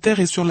sur la terre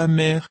et sur la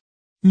mer.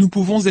 Nous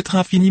pouvons être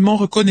infiniment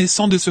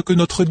reconnaissants de ce que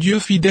notre Dieu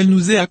fidèle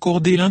nous ait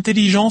accordé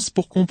l'intelligence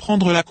pour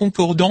comprendre la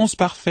concordance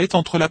parfaite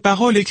entre la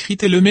parole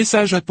écrite et le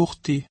message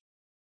apporté.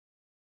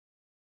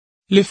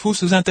 Les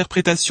fausses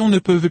interprétations ne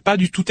peuvent pas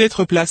du tout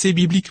être placées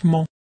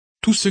bibliquement.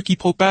 Tous ceux qui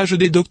propagent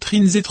des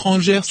doctrines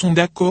étrangères sont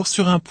d'accord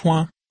sur un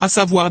point, à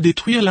savoir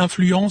détruire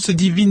l'influence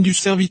divine du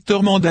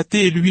serviteur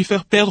mandaté et lui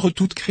faire perdre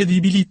toute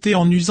crédibilité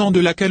en usant de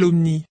la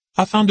calomnie,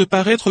 afin de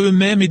paraître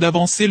eux-mêmes et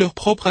d'avancer leur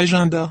propre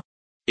agenda.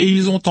 Et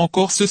ils ont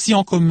encore ceci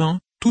en commun,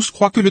 tous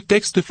croient que le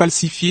texte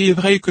falsifié est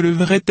vrai et que le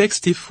vrai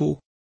texte est faux.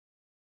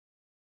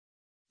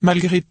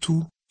 Malgré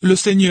tout, le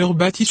Seigneur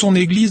bâtit son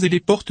Église et les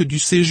portes du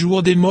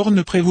séjour des morts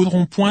ne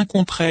prévaudront point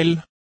contre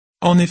elle.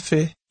 En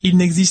effet, il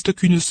n'existe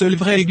qu'une seule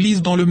vraie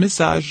Église dans le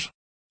message.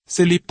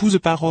 C'est l'épouse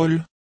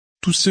parole.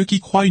 Tous ceux qui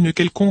croient une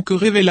quelconque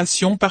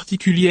révélation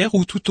particulière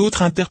ou toute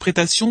autre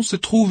interprétation se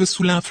trouvent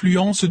sous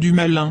l'influence du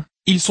malin,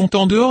 ils sont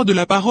en dehors de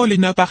la parole et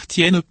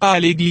n'appartiennent pas à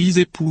l'Église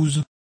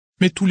épouse.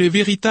 Mais tous les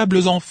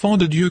véritables enfants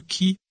de Dieu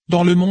qui,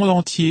 dans le monde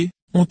entier,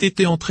 ont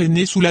été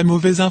entraînés sous la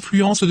mauvaise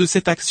influence de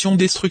cette action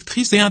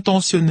destructrice et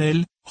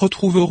intentionnelle,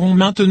 retrouveront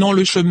maintenant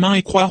le chemin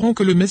et croiront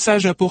que le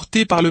message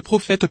apporté par le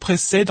prophète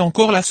précède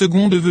encore la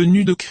seconde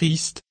venue de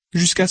Christ,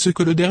 jusqu'à ce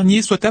que le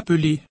dernier soit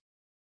appelé.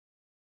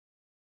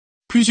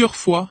 Plusieurs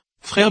fois,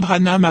 frère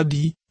Branham a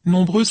dit,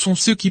 nombreux sont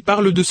ceux qui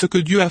parlent de ce que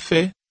Dieu a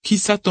fait, qui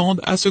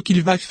s'attendent à ce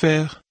qu'il va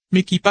faire,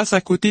 mais qui passent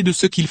à côté de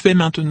ce qu'il fait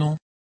maintenant.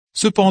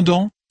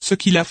 Cependant, ce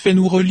qu'il a fait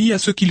nous relie à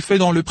ce qu'il fait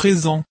dans le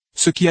présent,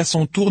 ce qui à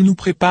son tour nous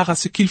prépare à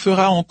ce qu'il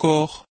fera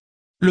encore.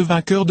 Le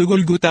vainqueur de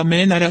Golgotha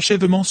mène à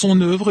l'achèvement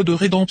son œuvre de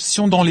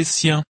rédemption dans les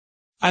siens.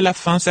 À la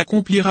fin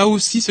s'accomplira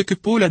aussi ce que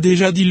Paul a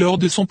déjà dit lors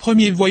de son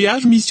premier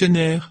voyage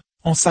missionnaire,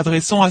 en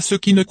s'adressant à ceux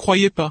qui ne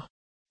croyaient pas.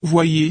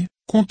 Voyez,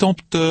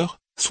 contempteurs,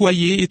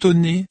 soyez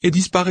étonnés et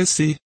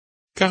disparaissez.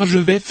 car je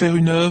vais faire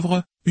une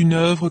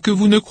œuvre que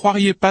vous ne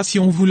croiriez pas si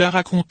on vous la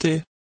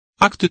racontait.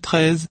 Acte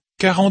 13,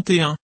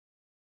 41.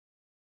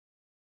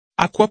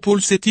 À quoi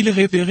Paul s'est-il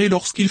référé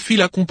lorsqu'il fit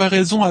la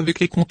comparaison avec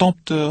les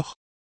contempteurs?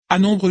 À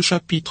Nombre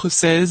chapitre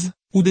 16,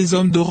 où des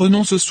hommes de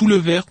renom se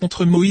soulevèrent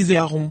contre Moïse et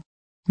Aaron.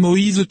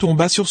 Moïse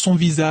tomba sur son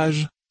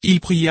visage,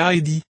 il pria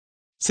et dit: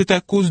 C'est à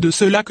cause de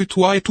cela que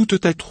toi et toute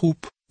ta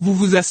troupe, vous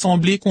vous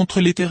assemblez contre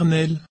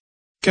l'Éternel.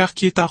 Car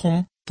qui est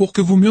Aaron, pour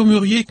que vous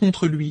murmuriez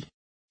contre lui?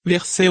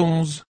 Verset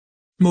 11.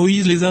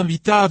 Moïse les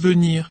invita à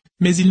venir,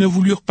 mais ils ne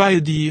voulurent pas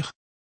et dirent: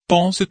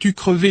 Penses-tu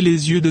crever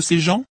les yeux de ces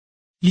gens?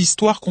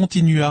 L'histoire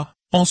continua.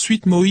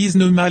 Ensuite Moïse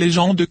nomma les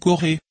gens de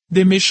Corée,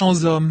 des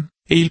méchants hommes,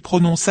 et il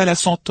prononça la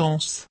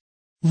sentence.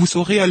 Vous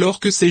saurez alors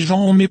que ces gens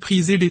ont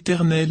méprisé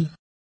l'Éternel.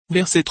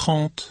 Verset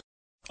 30.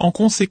 En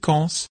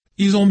conséquence,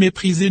 ils ont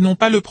méprisé non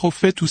pas le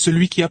prophète ou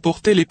celui qui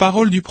apportait les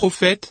paroles du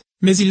prophète,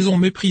 mais ils ont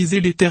méprisé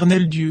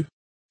l'Éternel Dieu.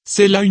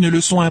 C'est là une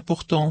leçon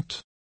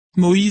importante.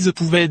 Moïse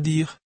pouvait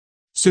dire: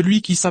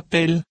 Celui qui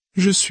s'appelle «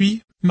 Je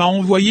suis » m'a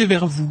envoyé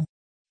vers vous.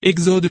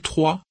 Exode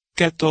 3,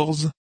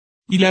 14.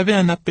 Il avait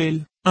un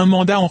appel, un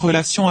mandat en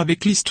relation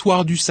avec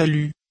l'histoire du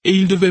salut, et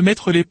il devait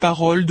mettre les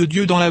paroles de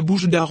Dieu dans la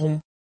bouche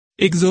d'Aaron.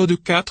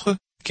 Exode 4,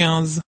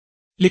 15.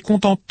 Les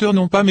contempteurs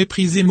n'ont pas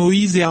méprisé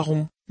Moïse et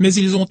Aaron, mais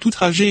ils ont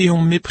outragé et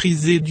ont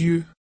méprisé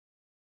Dieu.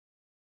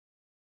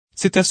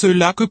 C'est à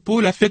cela que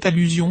Paul a fait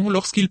allusion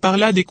lorsqu'il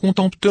parla des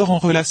contempteurs en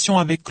relation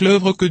avec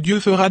l'œuvre que Dieu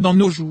fera dans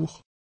nos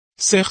jours.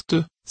 Certes,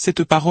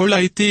 cette parole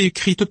a été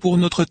écrite pour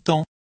notre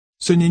temps.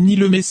 Ce n'est ni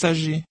le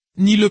messager,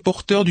 ni le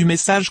porteur du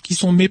message qui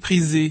sont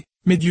méprisés,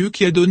 mais Dieu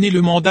qui a donné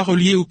le mandat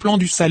relié au plan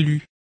du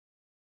salut.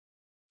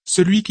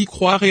 Celui qui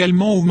croit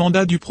réellement au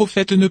mandat du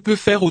prophète ne peut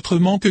faire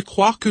autrement que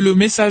croire que le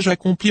message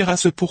accomplira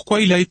ce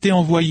pourquoi il a été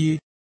envoyé.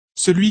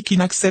 Celui qui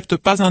n'accepte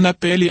pas un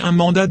appel et un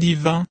mandat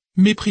divin,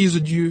 méprise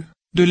Dieu,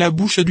 de la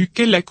bouche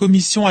duquel la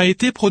commission a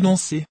été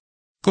prononcée.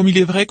 Comme il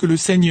est vrai que le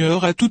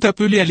Seigneur a tout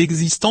appelé à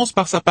l'existence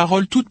par sa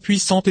parole toute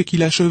puissante et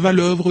qu'il acheva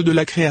l'œuvre de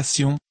la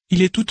création,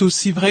 il est tout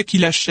aussi vrai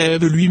qu'il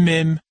achève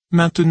lui-même,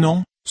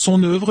 maintenant,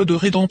 son œuvre de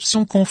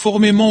rédemption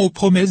conformément aux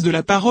promesses de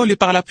la parole et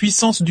par la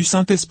puissance du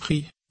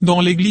Saint-Esprit,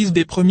 dans l'Église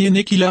des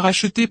premiers-nés qu'il a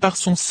rachetés par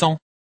son sang.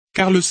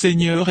 Car le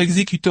Seigneur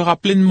exécutera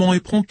pleinement et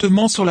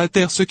promptement sur la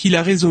terre ce qu'il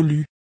a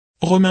résolu.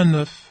 Romains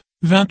 9,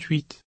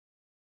 28.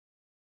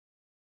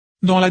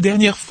 Dans la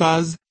dernière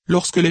phase,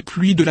 lorsque les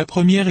pluies de la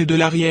première et de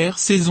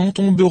l'arrière-saison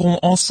tomberont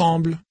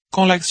ensemble,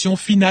 quand l'action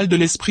finale de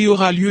l'Esprit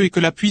aura lieu et que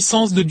la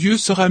puissance de Dieu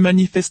sera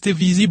manifestée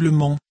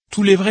visiblement,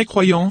 tous les vrais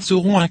croyants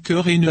seront un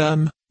cœur et une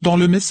âme, dans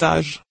le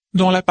message,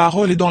 dans la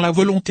parole et dans la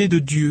volonté de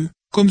Dieu,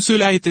 comme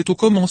cela était au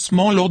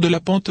commencement lors de la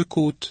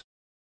Pentecôte.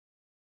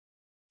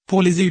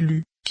 Pour les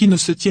élus, qui ne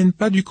se tiennent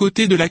pas du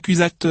côté de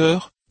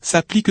l'accusateur,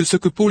 s'applique ce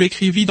que Paul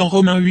écrivit dans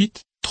Romains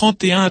 8,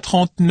 31 à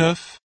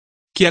 39.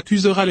 Qui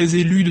accusera les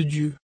élus de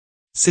Dieu?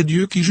 C'est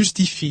Dieu qui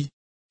justifie.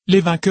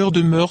 Les vainqueurs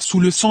demeurent sous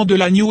le sang de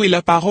l'agneau et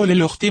la parole est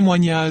leur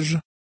témoignage.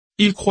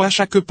 Ils croient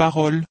chaque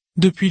parole,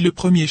 depuis le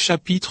premier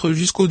chapitre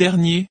jusqu'au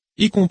dernier,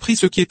 y compris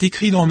ce qui est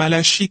écrit dans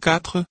Malachie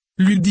 4,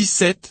 Luc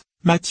 17,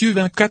 Matthieu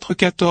 24,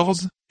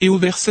 14, et au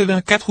verset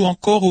 24 ou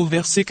encore au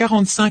verset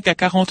 45 à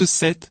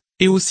 47,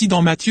 et aussi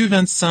dans Matthieu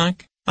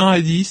 25, 1 à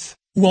 10,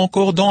 ou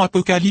encore dans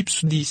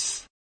Apocalypse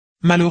 10.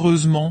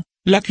 Malheureusement,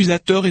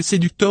 l'accusateur et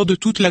séducteur de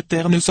toute la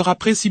terre ne sera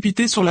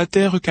précipité sur la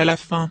terre qu'à la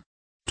fin.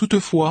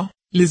 Toutefois,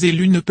 les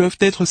élus ne peuvent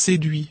être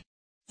séduits.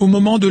 Au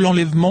moment de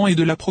l'enlèvement et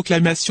de la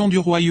proclamation du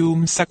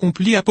royaume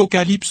s'accomplit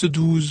Apocalypse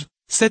 12,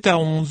 7 à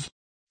 11.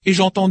 Et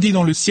j'entendis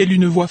dans le ciel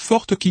une voix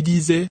forte qui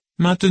disait,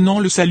 Maintenant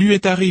le salut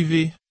est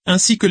arrivé,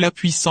 ainsi que la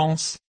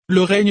puissance,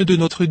 le règne de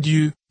notre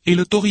Dieu, et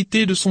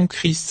l'autorité de son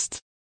Christ.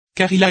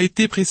 Car il a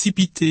été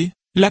précipité,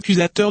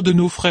 l'accusateur de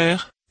nos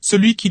frères,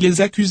 celui qui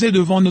les accusait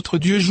devant notre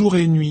Dieu jour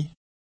et nuit.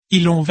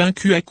 Ils l'ont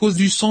vaincu à cause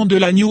du sang de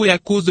l'agneau et à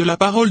cause de la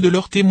parole de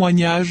leur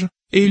témoignage,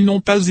 et ils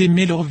n'ont pas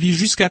aimé leur vie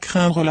jusqu'à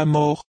craindre la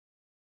mort.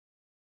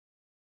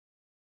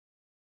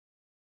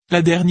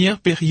 La dernière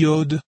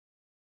période.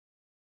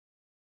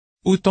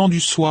 Au temps du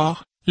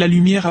soir, la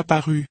lumière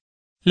apparut.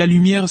 La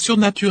lumière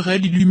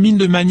surnaturelle illumine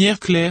de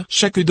manière claire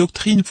chaque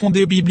doctrine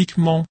fondée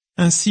bibliquement,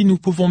 ainsi nous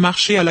pouvons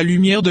marcher à la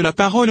lumière de la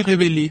parole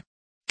révélée.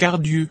 Car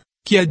Dieu,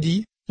 qui a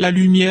dit, la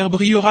lumière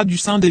brillera du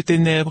sein des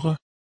ténèbres,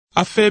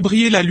 a fait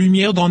briller la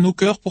lumière dans nos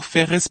cœurs pour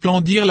faire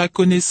resplendir la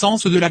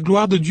connaissance de la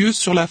gloire de Dieu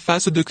sur la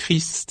face de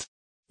Christ.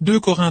 2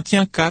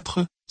 Corinthiens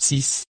 4,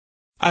 6.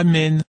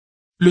 Amen.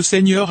 Le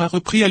Seigneur a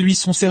repris à lui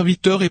son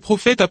serviteur et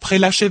prophète après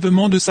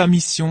l'achèvement de sa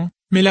mission,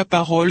 mais la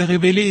parole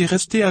révélée est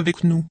restée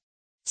avec nous.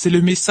 C'est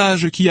le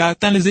message qui a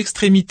atteint les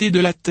extrémités de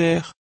la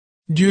terre.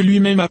 Dieu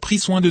lui-même a pris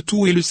soin de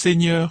tout et le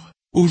Seigneur,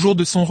 au jour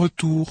de son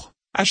retour,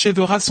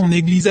 achèvera son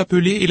Église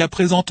appelée et la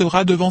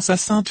présentera devant sa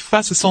sainte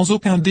face sans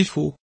aucun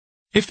défaut.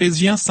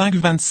 Éphésiens 5,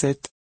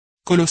 27.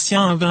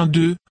 Colossiens 1,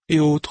 22, et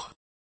autres.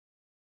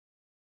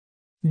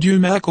 Dieu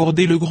m'a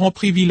accordé le grand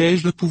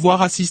privilège de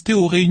pouvoir assister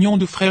aux réunions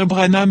de frères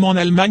Branham en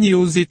Allemagne et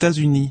aux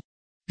États-Unis.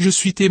 Je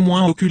suis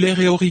témoin oculaire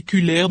et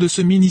auriculaire de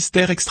ce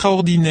ministère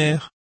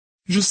extraordinaire.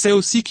 Je sais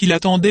aussi qu'il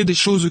attendait des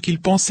choses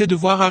qu'il pensait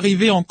devoir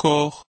arriver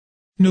encore.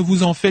 Ne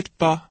vous en faites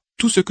pas,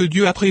 tout ce que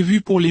Dieu a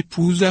prévu pour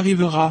l'épouse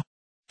arrivera.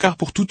 Car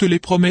pour toutes les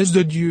promesses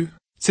de Dieu,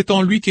 c'est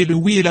en lui qu'est le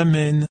oui et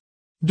l'amen.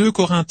 2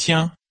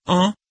 Corinthiens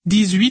 1,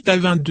 18 à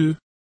 22.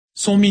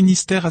 Son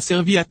ministère a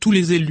servi à tous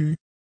les élus.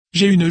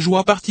 J'ai une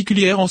joie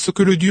particulière en ce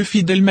que le Dieu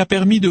fidèle m'a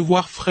permis de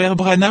voir frère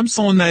Branham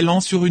s'en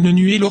allant sur une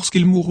nuée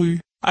lorsqu'il mourut,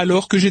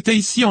 alors que j'étais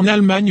ici en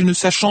Allemagne ne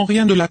sachant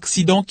rien de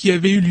l'accident qui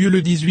avait eu lieu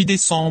le 18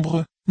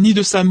 décembre, ni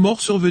de sa mort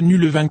survenue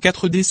le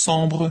 24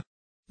 décembre.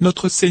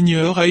 Notre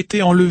Seigneur a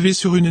été enlevé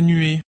sur une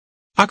nuée.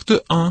 Acte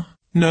 1,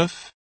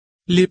 9.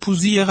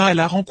 L'épouse ira à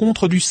la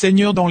rencontre du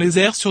Seigneur dans les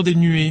airs sur des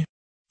nuées.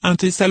 1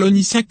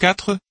 Thessaloniciens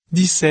 4,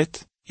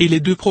 17. Et les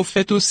 2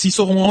 prophètes aussi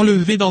seront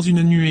enlevés dans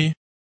une nuée.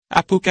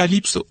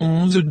 Apocalypse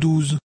 11,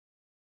 12.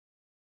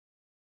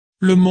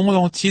 Le monde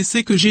entier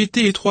sait que j'ai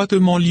été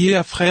étroitement lié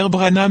à frère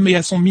Branham et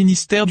à son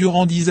ministère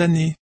durant 10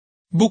 années.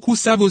 Beaucoup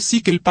savent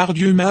aussi quelle part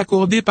Dieu m'a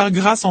accordée par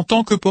grâce en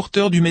tant que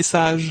porteur du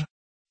message.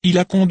 Il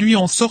a conduit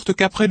en sorte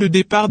qu'après le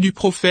départ du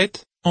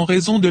prophète, en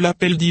raison de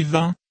l'appel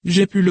divin,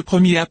 j'ai pu le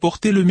premier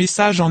apporter le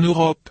message en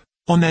Europe,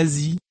 en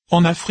Asie,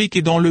 en Afrique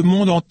et dans le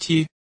monde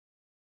entier.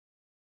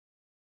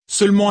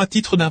 Seulement à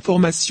titre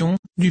d'information,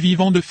 du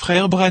vivant de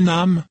frère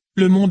Branham,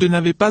 le monde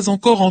n'avait pas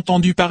encore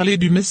entendu parler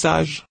du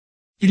message.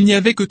 Il n'y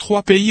avait que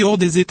 3 pays hors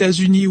des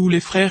États-Unis où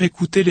les frères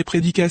écoutaient les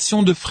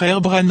prédications de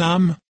frère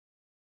Branham.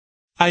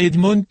 À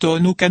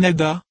Edmonton au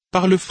Canada,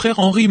 par le frère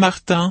Henry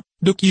Martin,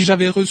 de qui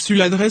j'avais reçu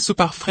l'adresse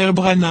par frère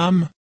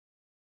Branham.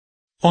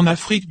 En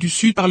Afrique du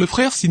Sud par le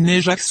frère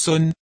Sidney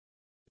Jackson.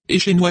 Et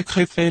chez Noah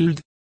Crefeld.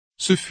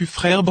 Ce fut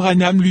frère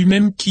Branham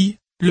lui-même qui,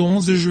 le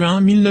 11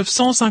 juin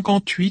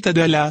 1958 à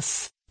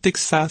Dallas,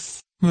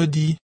 Texas, me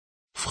dit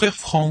 « Frère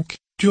Frank,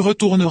 tu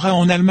retourneras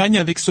en Allemagne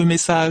avec ce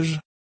message. »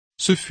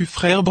 Ce fut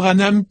frère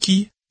Branham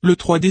qui, le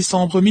 3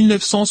 décembre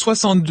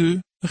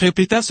 1962,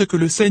 répéta ce que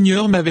le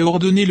Seigneur m'avait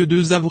ordonné le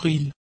 2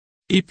 avril.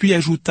 Et puis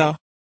ajouta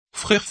 «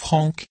 Frère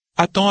Frank,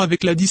 attends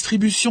avec la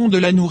distribution de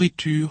la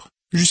nourriture,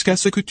 jusqu'à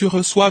ce que tu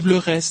reçoives le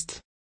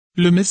reste. »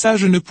 Le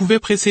message ne pouvait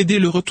précéder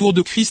le retour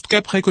de Christ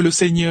qu'après que le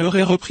Seigneur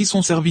ait repris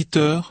son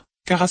serviteur,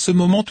 car à ce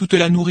moment toute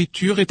la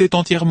nourriture était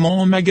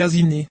entièrement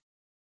emmagasinée.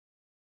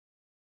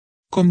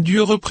 Comme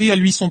Dieu reprit à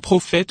lui son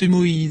prophète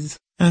Moïse,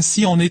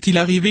 ainsi en est-il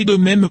arrivé de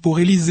même pour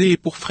Élisée et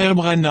pour frère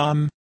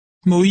Branham.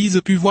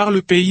 Moïse put voir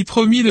le pays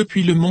promis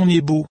depuis le mont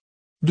Nebo.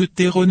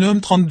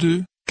 Deutéronome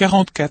 32,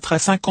 44 à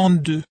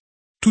 52.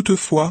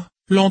 Toutefois,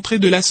 l'entrée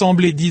de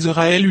l'assemblée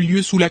d'Israël eut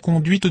lieu sous la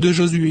conduite de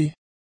Josué.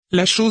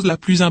 La chose la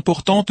plus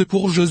importante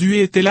pour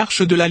Josué était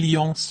l'arche de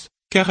l'Alliance,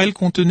 car elle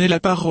contenait la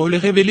parole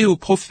révélée aux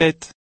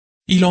prophètes.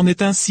 Il en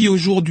est ainsi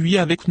aujourd'hui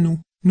avec nous,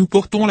 nous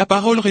portons la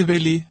parole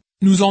révélée,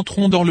 nous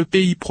entrons dans le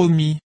pays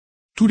promis.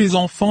 Tous les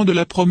enfants de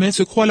la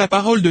promesse croient la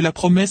parole de la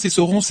promesse et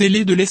seront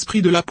scellés de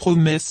l'esprit de la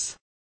promesse.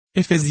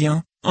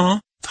 Éphésiens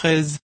 1,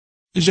 13.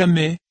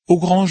 Jamais, au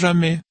grand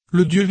jamais,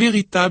 le Dieu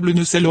véritable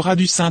ne scellera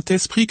du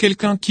Saint-Esprit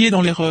quelqu'un qui est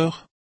dans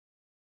l'erreur.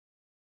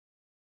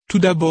 Tout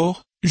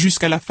d'abord,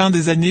 jusqu'à la fin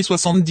des années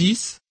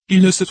 70,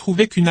 il ne se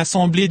trouvait qu'une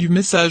assemblée du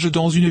message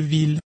dans une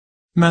ville.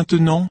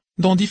 Maintenant,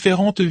 dans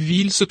différentes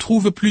villes se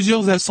trouvent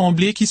plusieurs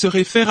assemblées qui se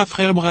réfèrent à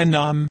frère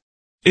Branham.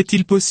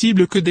 Est-il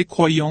possible que des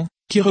croyants,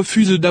 qui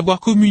refusent d'avoir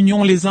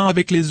communion les uns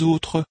avec les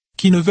autres,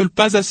 qui ne veulent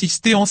pas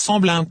assister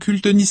ensemble à un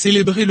culte ni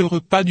célébrer le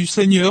repas du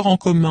Seigneur en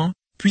commun,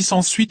 puissent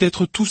ensuite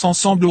être tous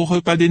ensemble au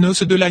repas des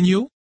noces de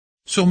l'agneau?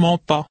 Sûrement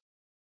pas.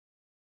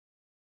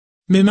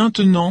 Mais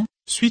maintenant,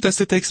 suite à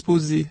cet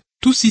exposé,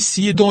 tous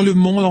ici et dans le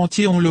monde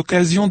entier ont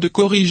l'occasion de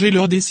corriger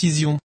leurs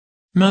décisions.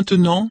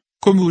 Maintenant,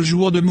 comme au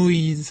jour de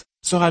Moïse,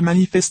 sera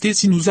manifesté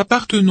si nous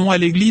appartenons à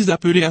l'Église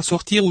appelée à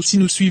sortir ou si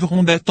nous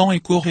suivrons Dathan et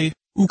Corée,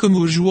 ou comme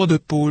au jour de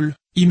Paul,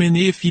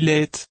 Hyménée et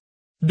Philette.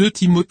 2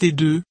 Timothée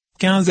 2,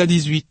 15 à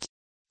 18.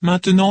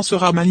 Maintenant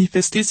sera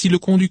manifesté si le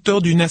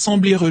conducteur d'une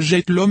assemblée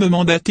rejette l'homme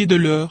mandaté de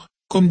l'heure,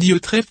 comme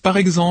Diotrephe par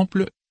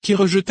exemple, qui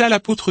rejeta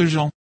l'apôtre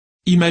Jean.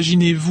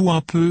 Imaginez-vous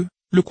un peu,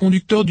 le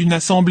conducteur d'une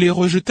assemblée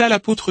rejeta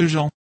l'apôtre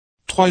Jean.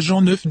 3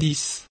 Jean 9,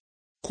 10.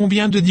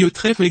 Combien de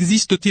Diotrephes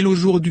existe-t-il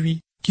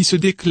aujourd'hui, qui se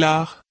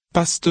déclarent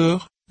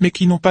pasteurs, mais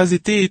qui n'ont pas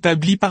été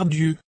établis par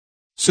Dieu?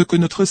 Ce que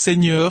notre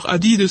Seigneur a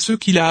dit de ceux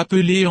qu'il a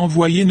appelés et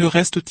envoyés ne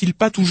reste-t-il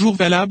pas toujours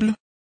valable?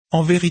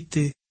 En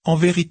vérité,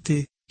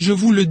 je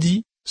vous le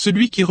dis,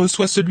 celui qui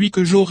reçoit celui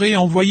que j'aurai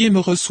envoyé me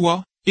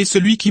reçoit, et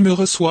celui qui me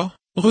reçoit,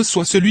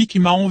 reçoit celui qui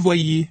m'a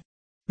envoyé.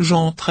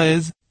 Jean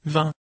 13,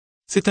 20.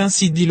 C'est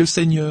ainsi dit le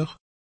Seigneur.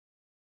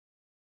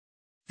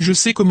 Je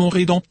sais que mon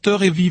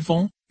Rédempteur est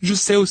vivant, je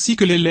sais aussi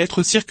que les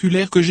lettres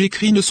circulaires que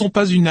j'écris ne sont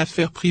pas une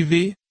affaire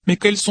privée, mais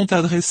qu'elles sont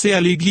adressées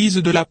à l'Église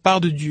de la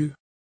part de Dieu.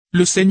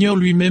 Le Seigneur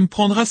lui-même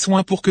prendra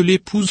soin pour que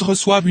l'épouse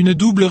reçoive une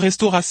double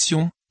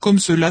restauration, comme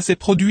cela s'est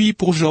produit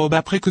pour Job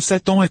après que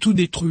Satan ait tout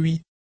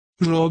détruit.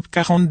 Job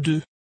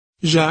 42.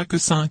 Jacques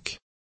 5.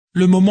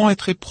 Le moment est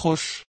très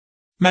proche.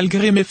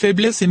 Malgré mes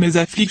faiblesses et mes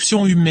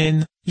afflictions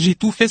humaines, j'ai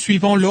tout fait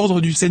suivant l'ordre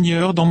du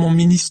Seigneur dans mon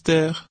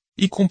ministère,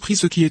 y compris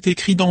ce qui est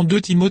écrit dans 2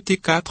 Timothée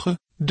 4,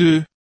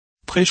 2.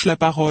 Prêche la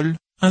parole,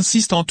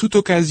 insiste en toute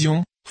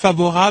occasion,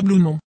 favorable ou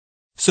non.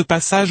 Ce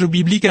passage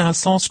biblique a un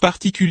sens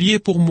particulier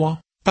pour moi,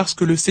 parce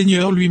que le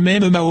Seigneur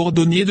lui-même m'a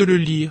ordonné de le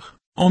lire,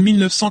 en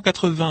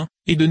 1980,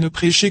 et de ne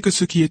prêcher que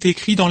ce qui est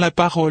écrit dans la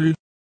parole.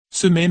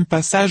 Ce même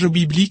passage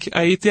biblique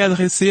a été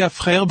adressé à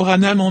frère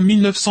Branham en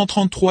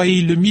 1933 et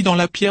il le mit dans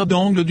la pierre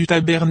d'angle du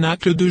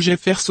tabernacle de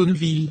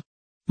Jeffersonville.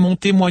 Mon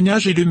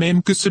témoignage est le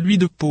même que celui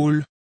de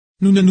Paul.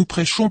 Nous ne nous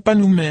prêchons pas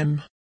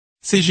nous-mêmes.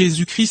 C'est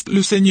Jésus-Christ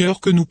le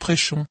Seigneur que nous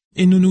prêchons,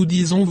 et nous nous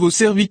disons vos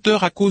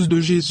serviteurs à cause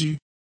de Jésus.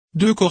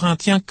 2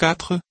 Corinthiens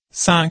 4,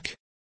 5.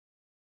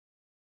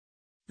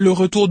 Le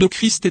retour de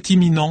Christ est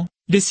imminent,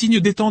 les signes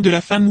des temps de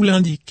la fin nous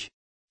l'indiquent.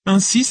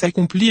 Ainsi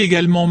s'accomplit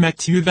également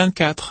Matthieu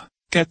 24,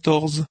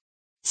 14.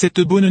 Cette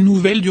bonne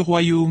nouvelle du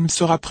royaume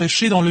sera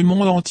prêchée dans le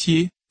monde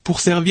entier, pour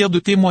servir de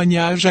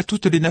témoignage à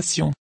toutes les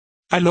nations.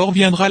 Alors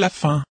viendra la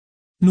fin.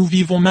 Nous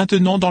vivons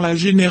maintenant dans la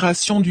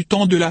génération du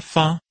temps de la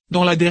fin,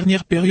 dans la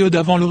dernière période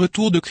avant le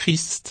retour de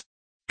Christ.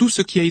 Tout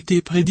ce qui a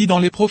été prédit dans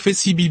les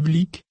prophéties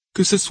bibliques,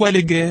 que ce soit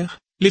les guerres,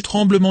 les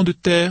tremblements de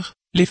terre,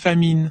 les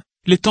famines,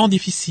 les temps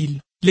difficiles,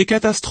 les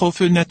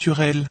catastrophes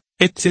naturelles,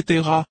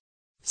 etc.,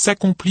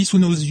 s'accomplit sous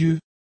nos yeux.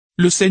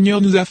 Le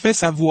Seigneur nous a fait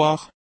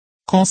savoir.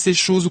 Quand ces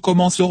choses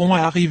commenceront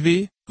à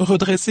arriver,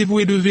 redressez-vous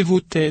et levez vos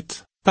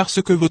têtes,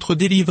 parce que votre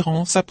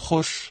délivrance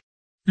approche.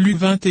 Luc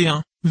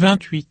 21,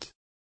 28.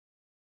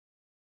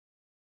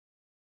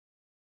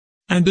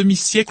 Un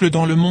demi-siècle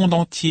dans le monde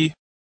entier.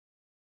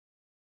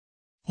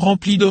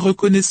 Rempli de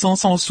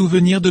reconnaissance en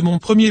souvenir de mon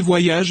premier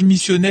voyage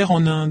missionnaire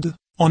en Inde,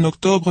 en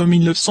octobre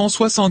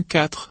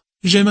 1964,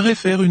 j'aimerais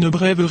faire une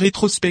brève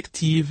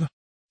rétrospective.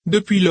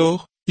 Depuis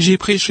lors, j'ai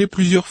prêché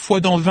plusieurs fois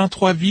dans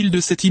 23 villes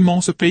de cet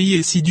immense pays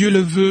et si Dieu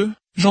le veut,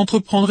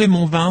 j'entreprendrai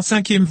mon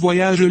 25e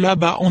voyage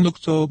là-bas en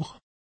octobre.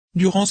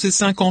 Durant ces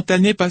 50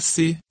 années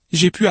passées,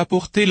 j'ai pu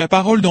apporter la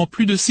parole dans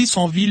plus de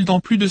 600 villes dans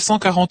plus de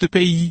 140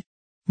 pays.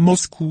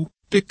 Moscou,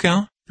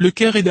 Pékin, Le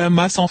Caire et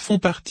Damas en font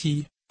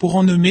partie, pour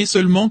en nommer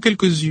seulement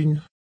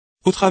quelques-unes.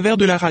 Au travers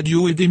de la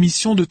radio et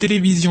d'émissions de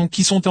télévision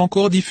qui sont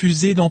encore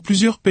diffusées dans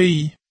plusieurs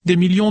pays, des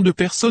millions de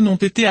personnes ont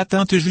été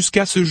atteintes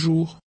jusqu'à ce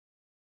jour.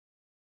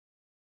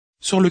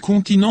 Sur le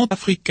continent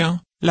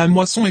africain, la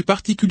moisson est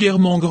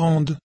particulièrement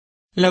grande.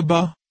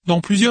 Là-bas, dans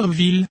plusieurs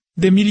villes,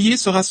 des milliers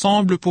se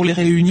rassemblent pour les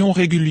réunions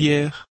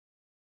régulières.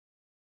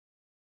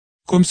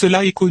 Comme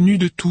cela est connu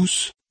de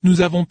tous,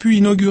 nous avons pu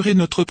inaugurer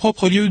notre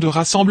propre lieu de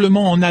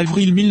rassemblement en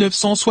avril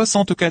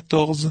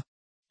 1974.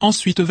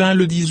 Ensuite vint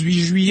le 18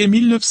 juillet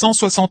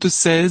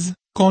 1976,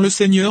 quand le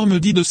Seigneur me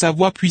dit de sa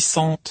voix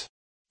puissante.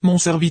 Mon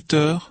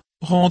serviteur,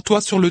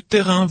 rends-toi sur le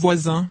terrain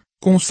voisin,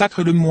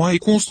 consacre-le-moi et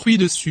construis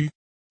dessus.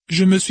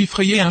 Je me suis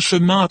frayé un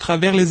chemin à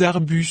travers les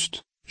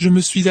arbustes, je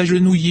me suis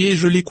agenouillé et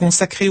je l'ai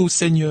consacré au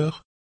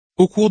Seigneur.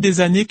 Au cours des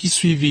années qui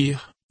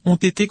suivirent, ont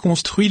été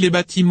construits les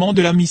bâtiments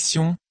de la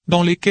mission,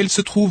 dans lesquels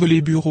se trouvent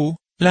les bureaux,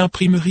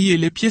 l'imprimerie et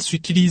les pièces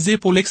utilisées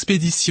pour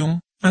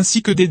l'expédition,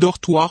 ainsi que des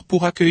dortoirs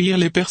pour accueillir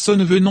les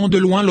personnes venant de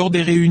loin lors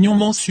des réunions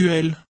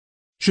mensuelles.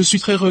 Je suis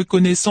très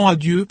reconnaissant à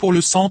Dieu pour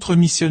le centre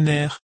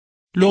missionnaire.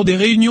 Lors des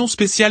réunions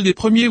spéciales des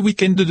premiers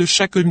week-ends de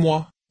chaque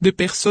mois, des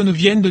personnes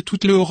viennent de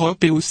toute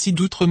l'Europe et aussi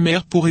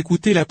d'outre-mer pour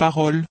écouter la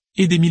parole,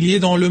 et des milliers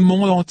dans le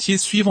monde entier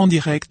suivent en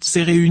direct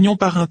ces réunions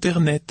par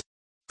Internet.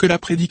 Que la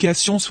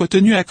prédication soit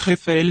tenue à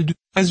Krefeld,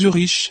 à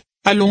Zurich,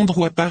 à Londres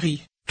ou à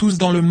Paris, tous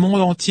dans le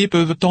monde entier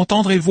peuvent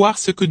entendre et voir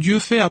ce que Dieu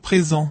fait à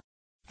présent.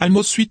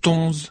 Amos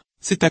 8:11,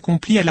 c'est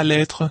accompli à la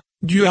lettre,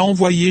 Dieu a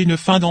envoyé une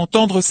fin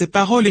d'entendre ces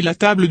paroles et la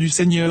table du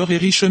Seigneur est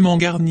richement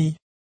garnie.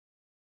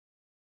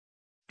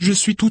 Je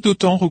suis tout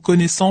autant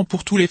reconnaissant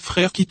pour tous les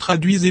frères qui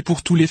traduisent et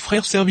pour tous les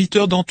frères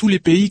serviteurs dans tous les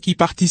pays qui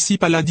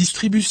participent à la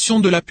distribution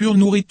de la pure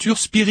nourriture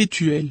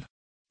spirituelle.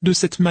 De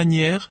cette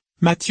manière,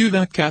 Matthieu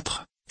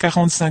 24,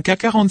 45 à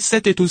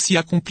 47 est aussi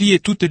accompli et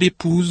toute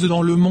l'épouse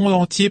dans le monde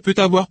entier peut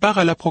avoir part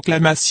à la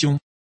proclamation.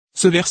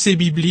 Ce verset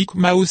biblique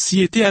m'a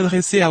aussi été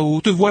adressé à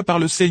haute voix par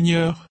le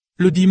Seigneur,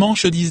 le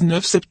dimanche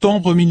 19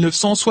 septembre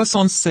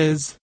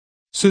 1976.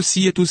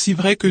 Ceci est aussi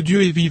vrai que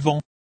Dieu est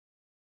vivant.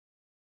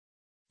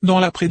 Dans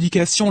la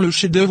prédication Le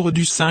chef-d'œuvre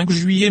du 5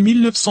 juillet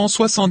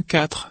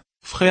 1964,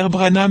 frère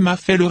Branham a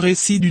fait le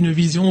récit d'une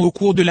vision au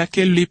cours de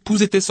laquelle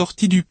l'épouse était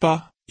sortie du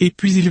pas, et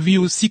puis il vit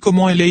aussi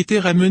comment elle a été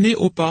ramenée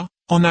au pas,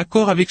 en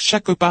accord avec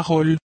chaque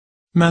parole.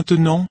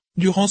 Maintenant,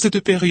 durant cette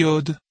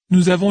période,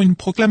 nous avons une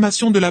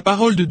proclamation de la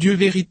parole de Dieu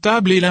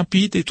véritable et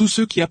limpide et tous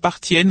ceux qui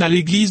appartiennent à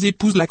l'Église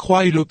épousent la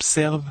croix et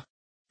l'observent.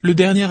 Le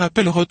dernier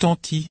appel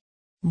retentit.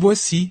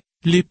 Voici,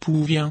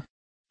 l'époux vient.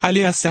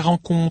 Allez à sa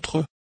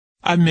rencontre.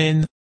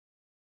 Amen.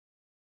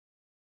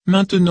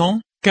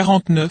 Maintenant,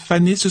 49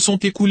 années se sont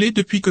écoulées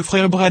depuis que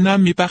frère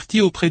Branham est parti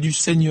auprès du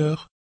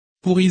Seigneur.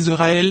 Pour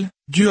Israël,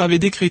 Dieu avait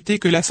décrété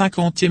que la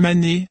 50e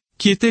année,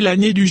 qui était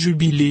l'année du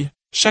jubilé,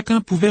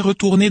 chacun pouvait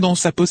retourner dans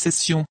sa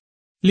possession.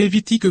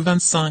 Lévitique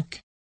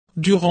 25.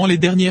 Durant les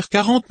dernières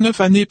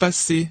 49 années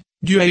passées,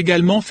 Dieu a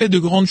également fait de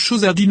grandes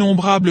choses à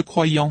d'innombrables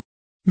croyants.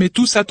 Mais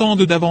tous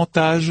attendent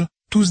davantage,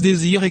 tous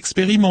désirent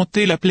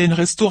expérimenter la pleine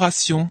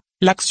restauration,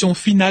 l'action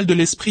finale de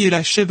l'Esprit et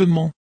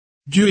l'achèvement.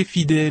 Dieu est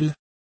fidèle.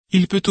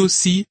 Il peut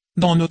aussi,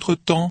 dans notre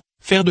temps,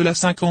 faire de la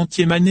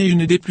 50e année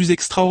une des plus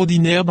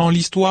extraordinaires dans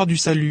l'histoire du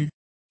salut.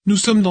 Nous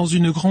sommes dans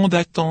une grande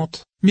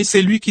attente, mais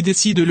c'est lui qui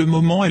décide le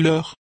moment et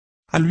l'heure.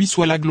 À lui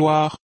soit la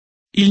gloire.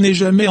 Il n'est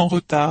jamais en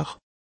retard.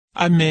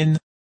 Amen.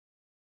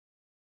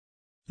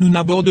 Nous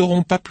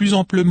n'aborderons pas plus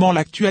amplement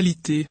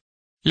l'actualité.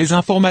 Les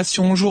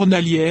informations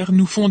journalières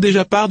nous font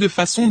déjà part de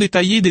façon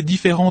détaillée des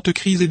différentes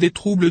crises et des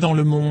troubles dans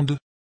le monde.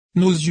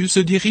 Nos yeux se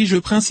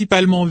dirigent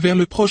principalement vers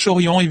le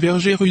Proche-Orient et vers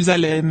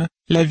Jérusalem,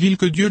 la ville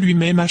que Dieu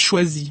lui-même a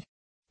choisie.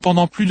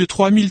 Pendant plus de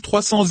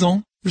 3300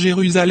 ans,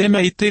 Jérusalem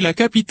a été la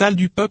capitale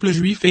du peuple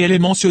juif et elle est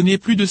mentionnée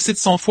plus de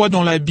 700 fois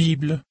dans la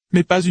Bible,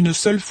 mais pas une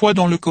seule fois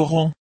dans le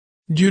Coran.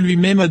 Dieu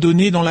lui-même a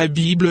donné dans la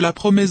Bible la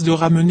promesse de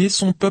ramener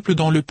son peuple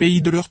dans le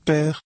pays de leur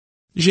père.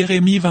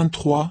 Jérémie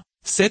 23,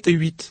 7 et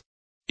 8.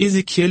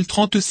 Ézéchiel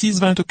 36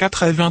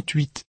 24 à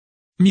 28.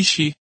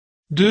 Michée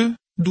 2,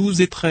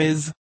 12 et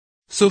 13.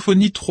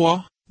 Sophonie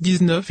 3,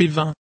 19 et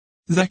 20.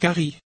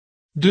 Zacharie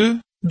 2,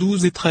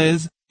 12 et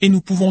 13, et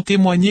nous pouvons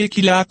témoigner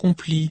qu'il a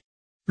accompli.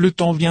 Le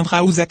temps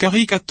viendra où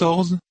Zacharie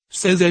 14,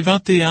 16 et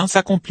 21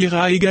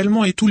 s'accomplira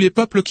également et tous les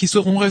peuples qui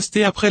seront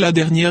restés après la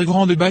dernière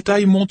grande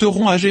bataille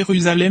monteront à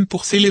Jérusalem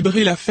pour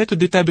célébrer la fête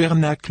des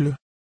tabernacles.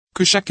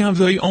 Que chacun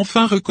veuille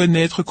enfin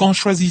reconnaître qu'en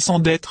choisissant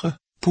d'être,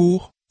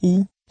 pour,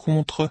 ou,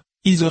 contre,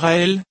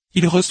 Israël,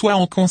 il reçoit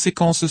en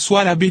conséquence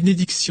soit la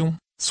bénédiction,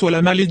 soit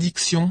la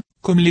malédiction,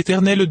 comme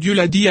l'Éternel Dieu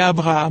l'a dit à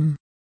Abraham.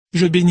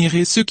 Je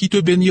bénirai ceux qui te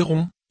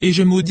béniront, et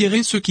je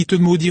maudirai ceux qui te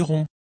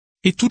maudiront.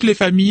 Et toutes les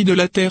familles de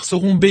la terre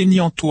seront bénies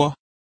en toi.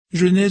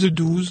 Genèse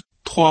 12,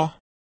 3.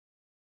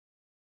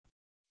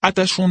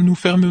 Attachons-nous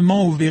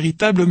fermement au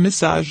véritable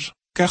message,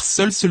 car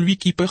seul celui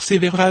qui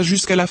persévérera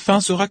jusqu'à la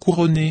fin sera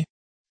couronné.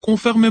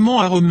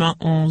 Conformément à Romains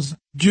 11,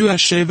 Dieu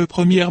achève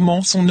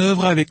premièrement son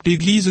œuvre avec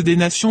l'Église des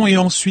nations et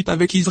ensuite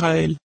avec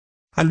Israël.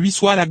 À lui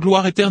soit la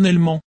gloire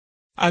éternellement.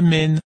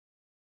 Amen.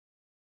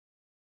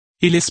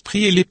 Et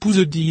l'Esprit et l'épouse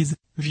disent,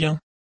 viens.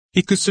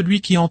 Et que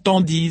celui qui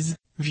entend dise,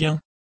 viens.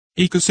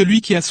 Et que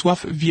celui qui a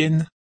soif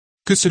vienne.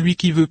 Que celui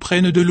qui veut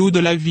prenne de l'eau de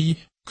la vie,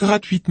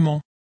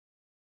 gratuitement.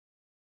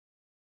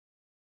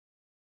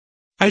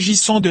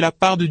 Agissant de la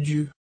part de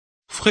Dieu.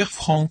 Frère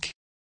Franck.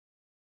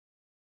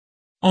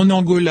 En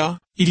Angola,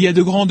 il y a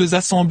de grandes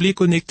assemblées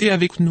connectées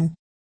avec nous.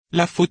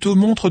 La photo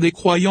montre des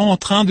croyants en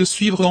train de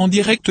suivre en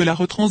direct la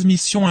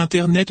retransmission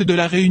Internet de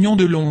la réunion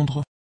de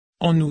Londres.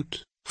 En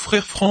août,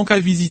 Frère Franck a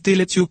visité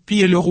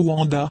l'Éthiopie et le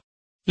Rwanda.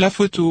 La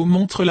photo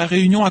montre la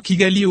réunion à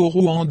Kigali au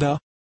Rwanda.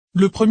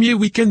 Le premier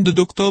week-end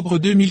d'octobre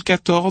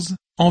 2014,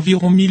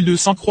 environ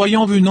 1200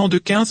 croyants venant de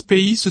 15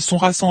 pays se sont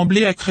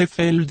rassemblés à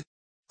Krefeld.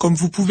 Comme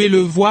vous pouvez le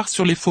voir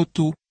sur les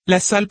photos, la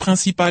salle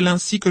principale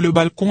ainsi que le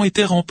balcon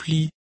étaient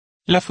remplis.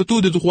 La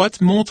photo de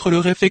droite montre le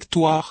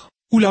réfectoire,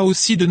 où là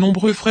aussi de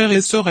nombreux frères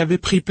et sœurs avaient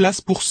pris place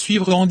pour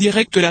suivre en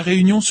direct la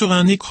réunion sur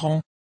un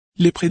écran.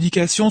 Les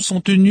prédications sont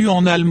tenues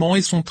en allemand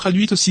et sont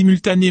traduites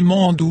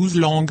simultanément en 12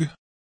 langues.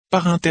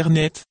 Par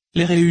Internet,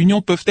 les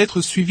réunions peuvent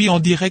être suivies en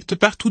direct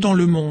partout dans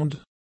le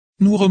monde.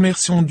 Nous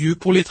remercions Dieu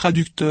pour les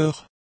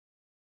traducteurs.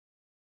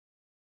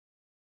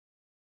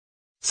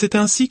 C'est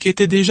ainsi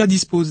qu'était déjà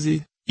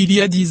disposée, il y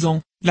a 10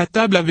 ans, la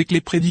table avec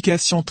les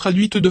prédications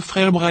traduites de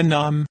Frère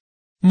Branham.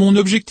 Mon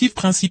objectif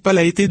principal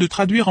a été de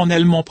traduire en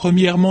allemand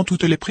premièrement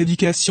toutes les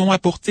prédications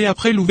apportées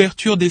après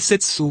l'ouverture des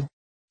 7 sceaux.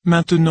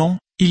 Maintenant,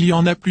 il y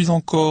en a plus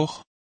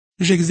encore.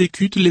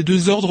 J'exécute les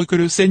 2 ordres que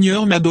le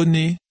Seigneur m'a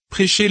donnés,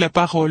 prêcher la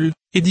parole,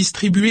 et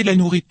distribuer la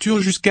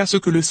nourriture jusqu'à ce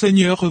que le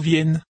Seigneur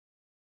revienne.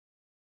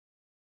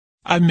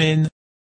 Amen.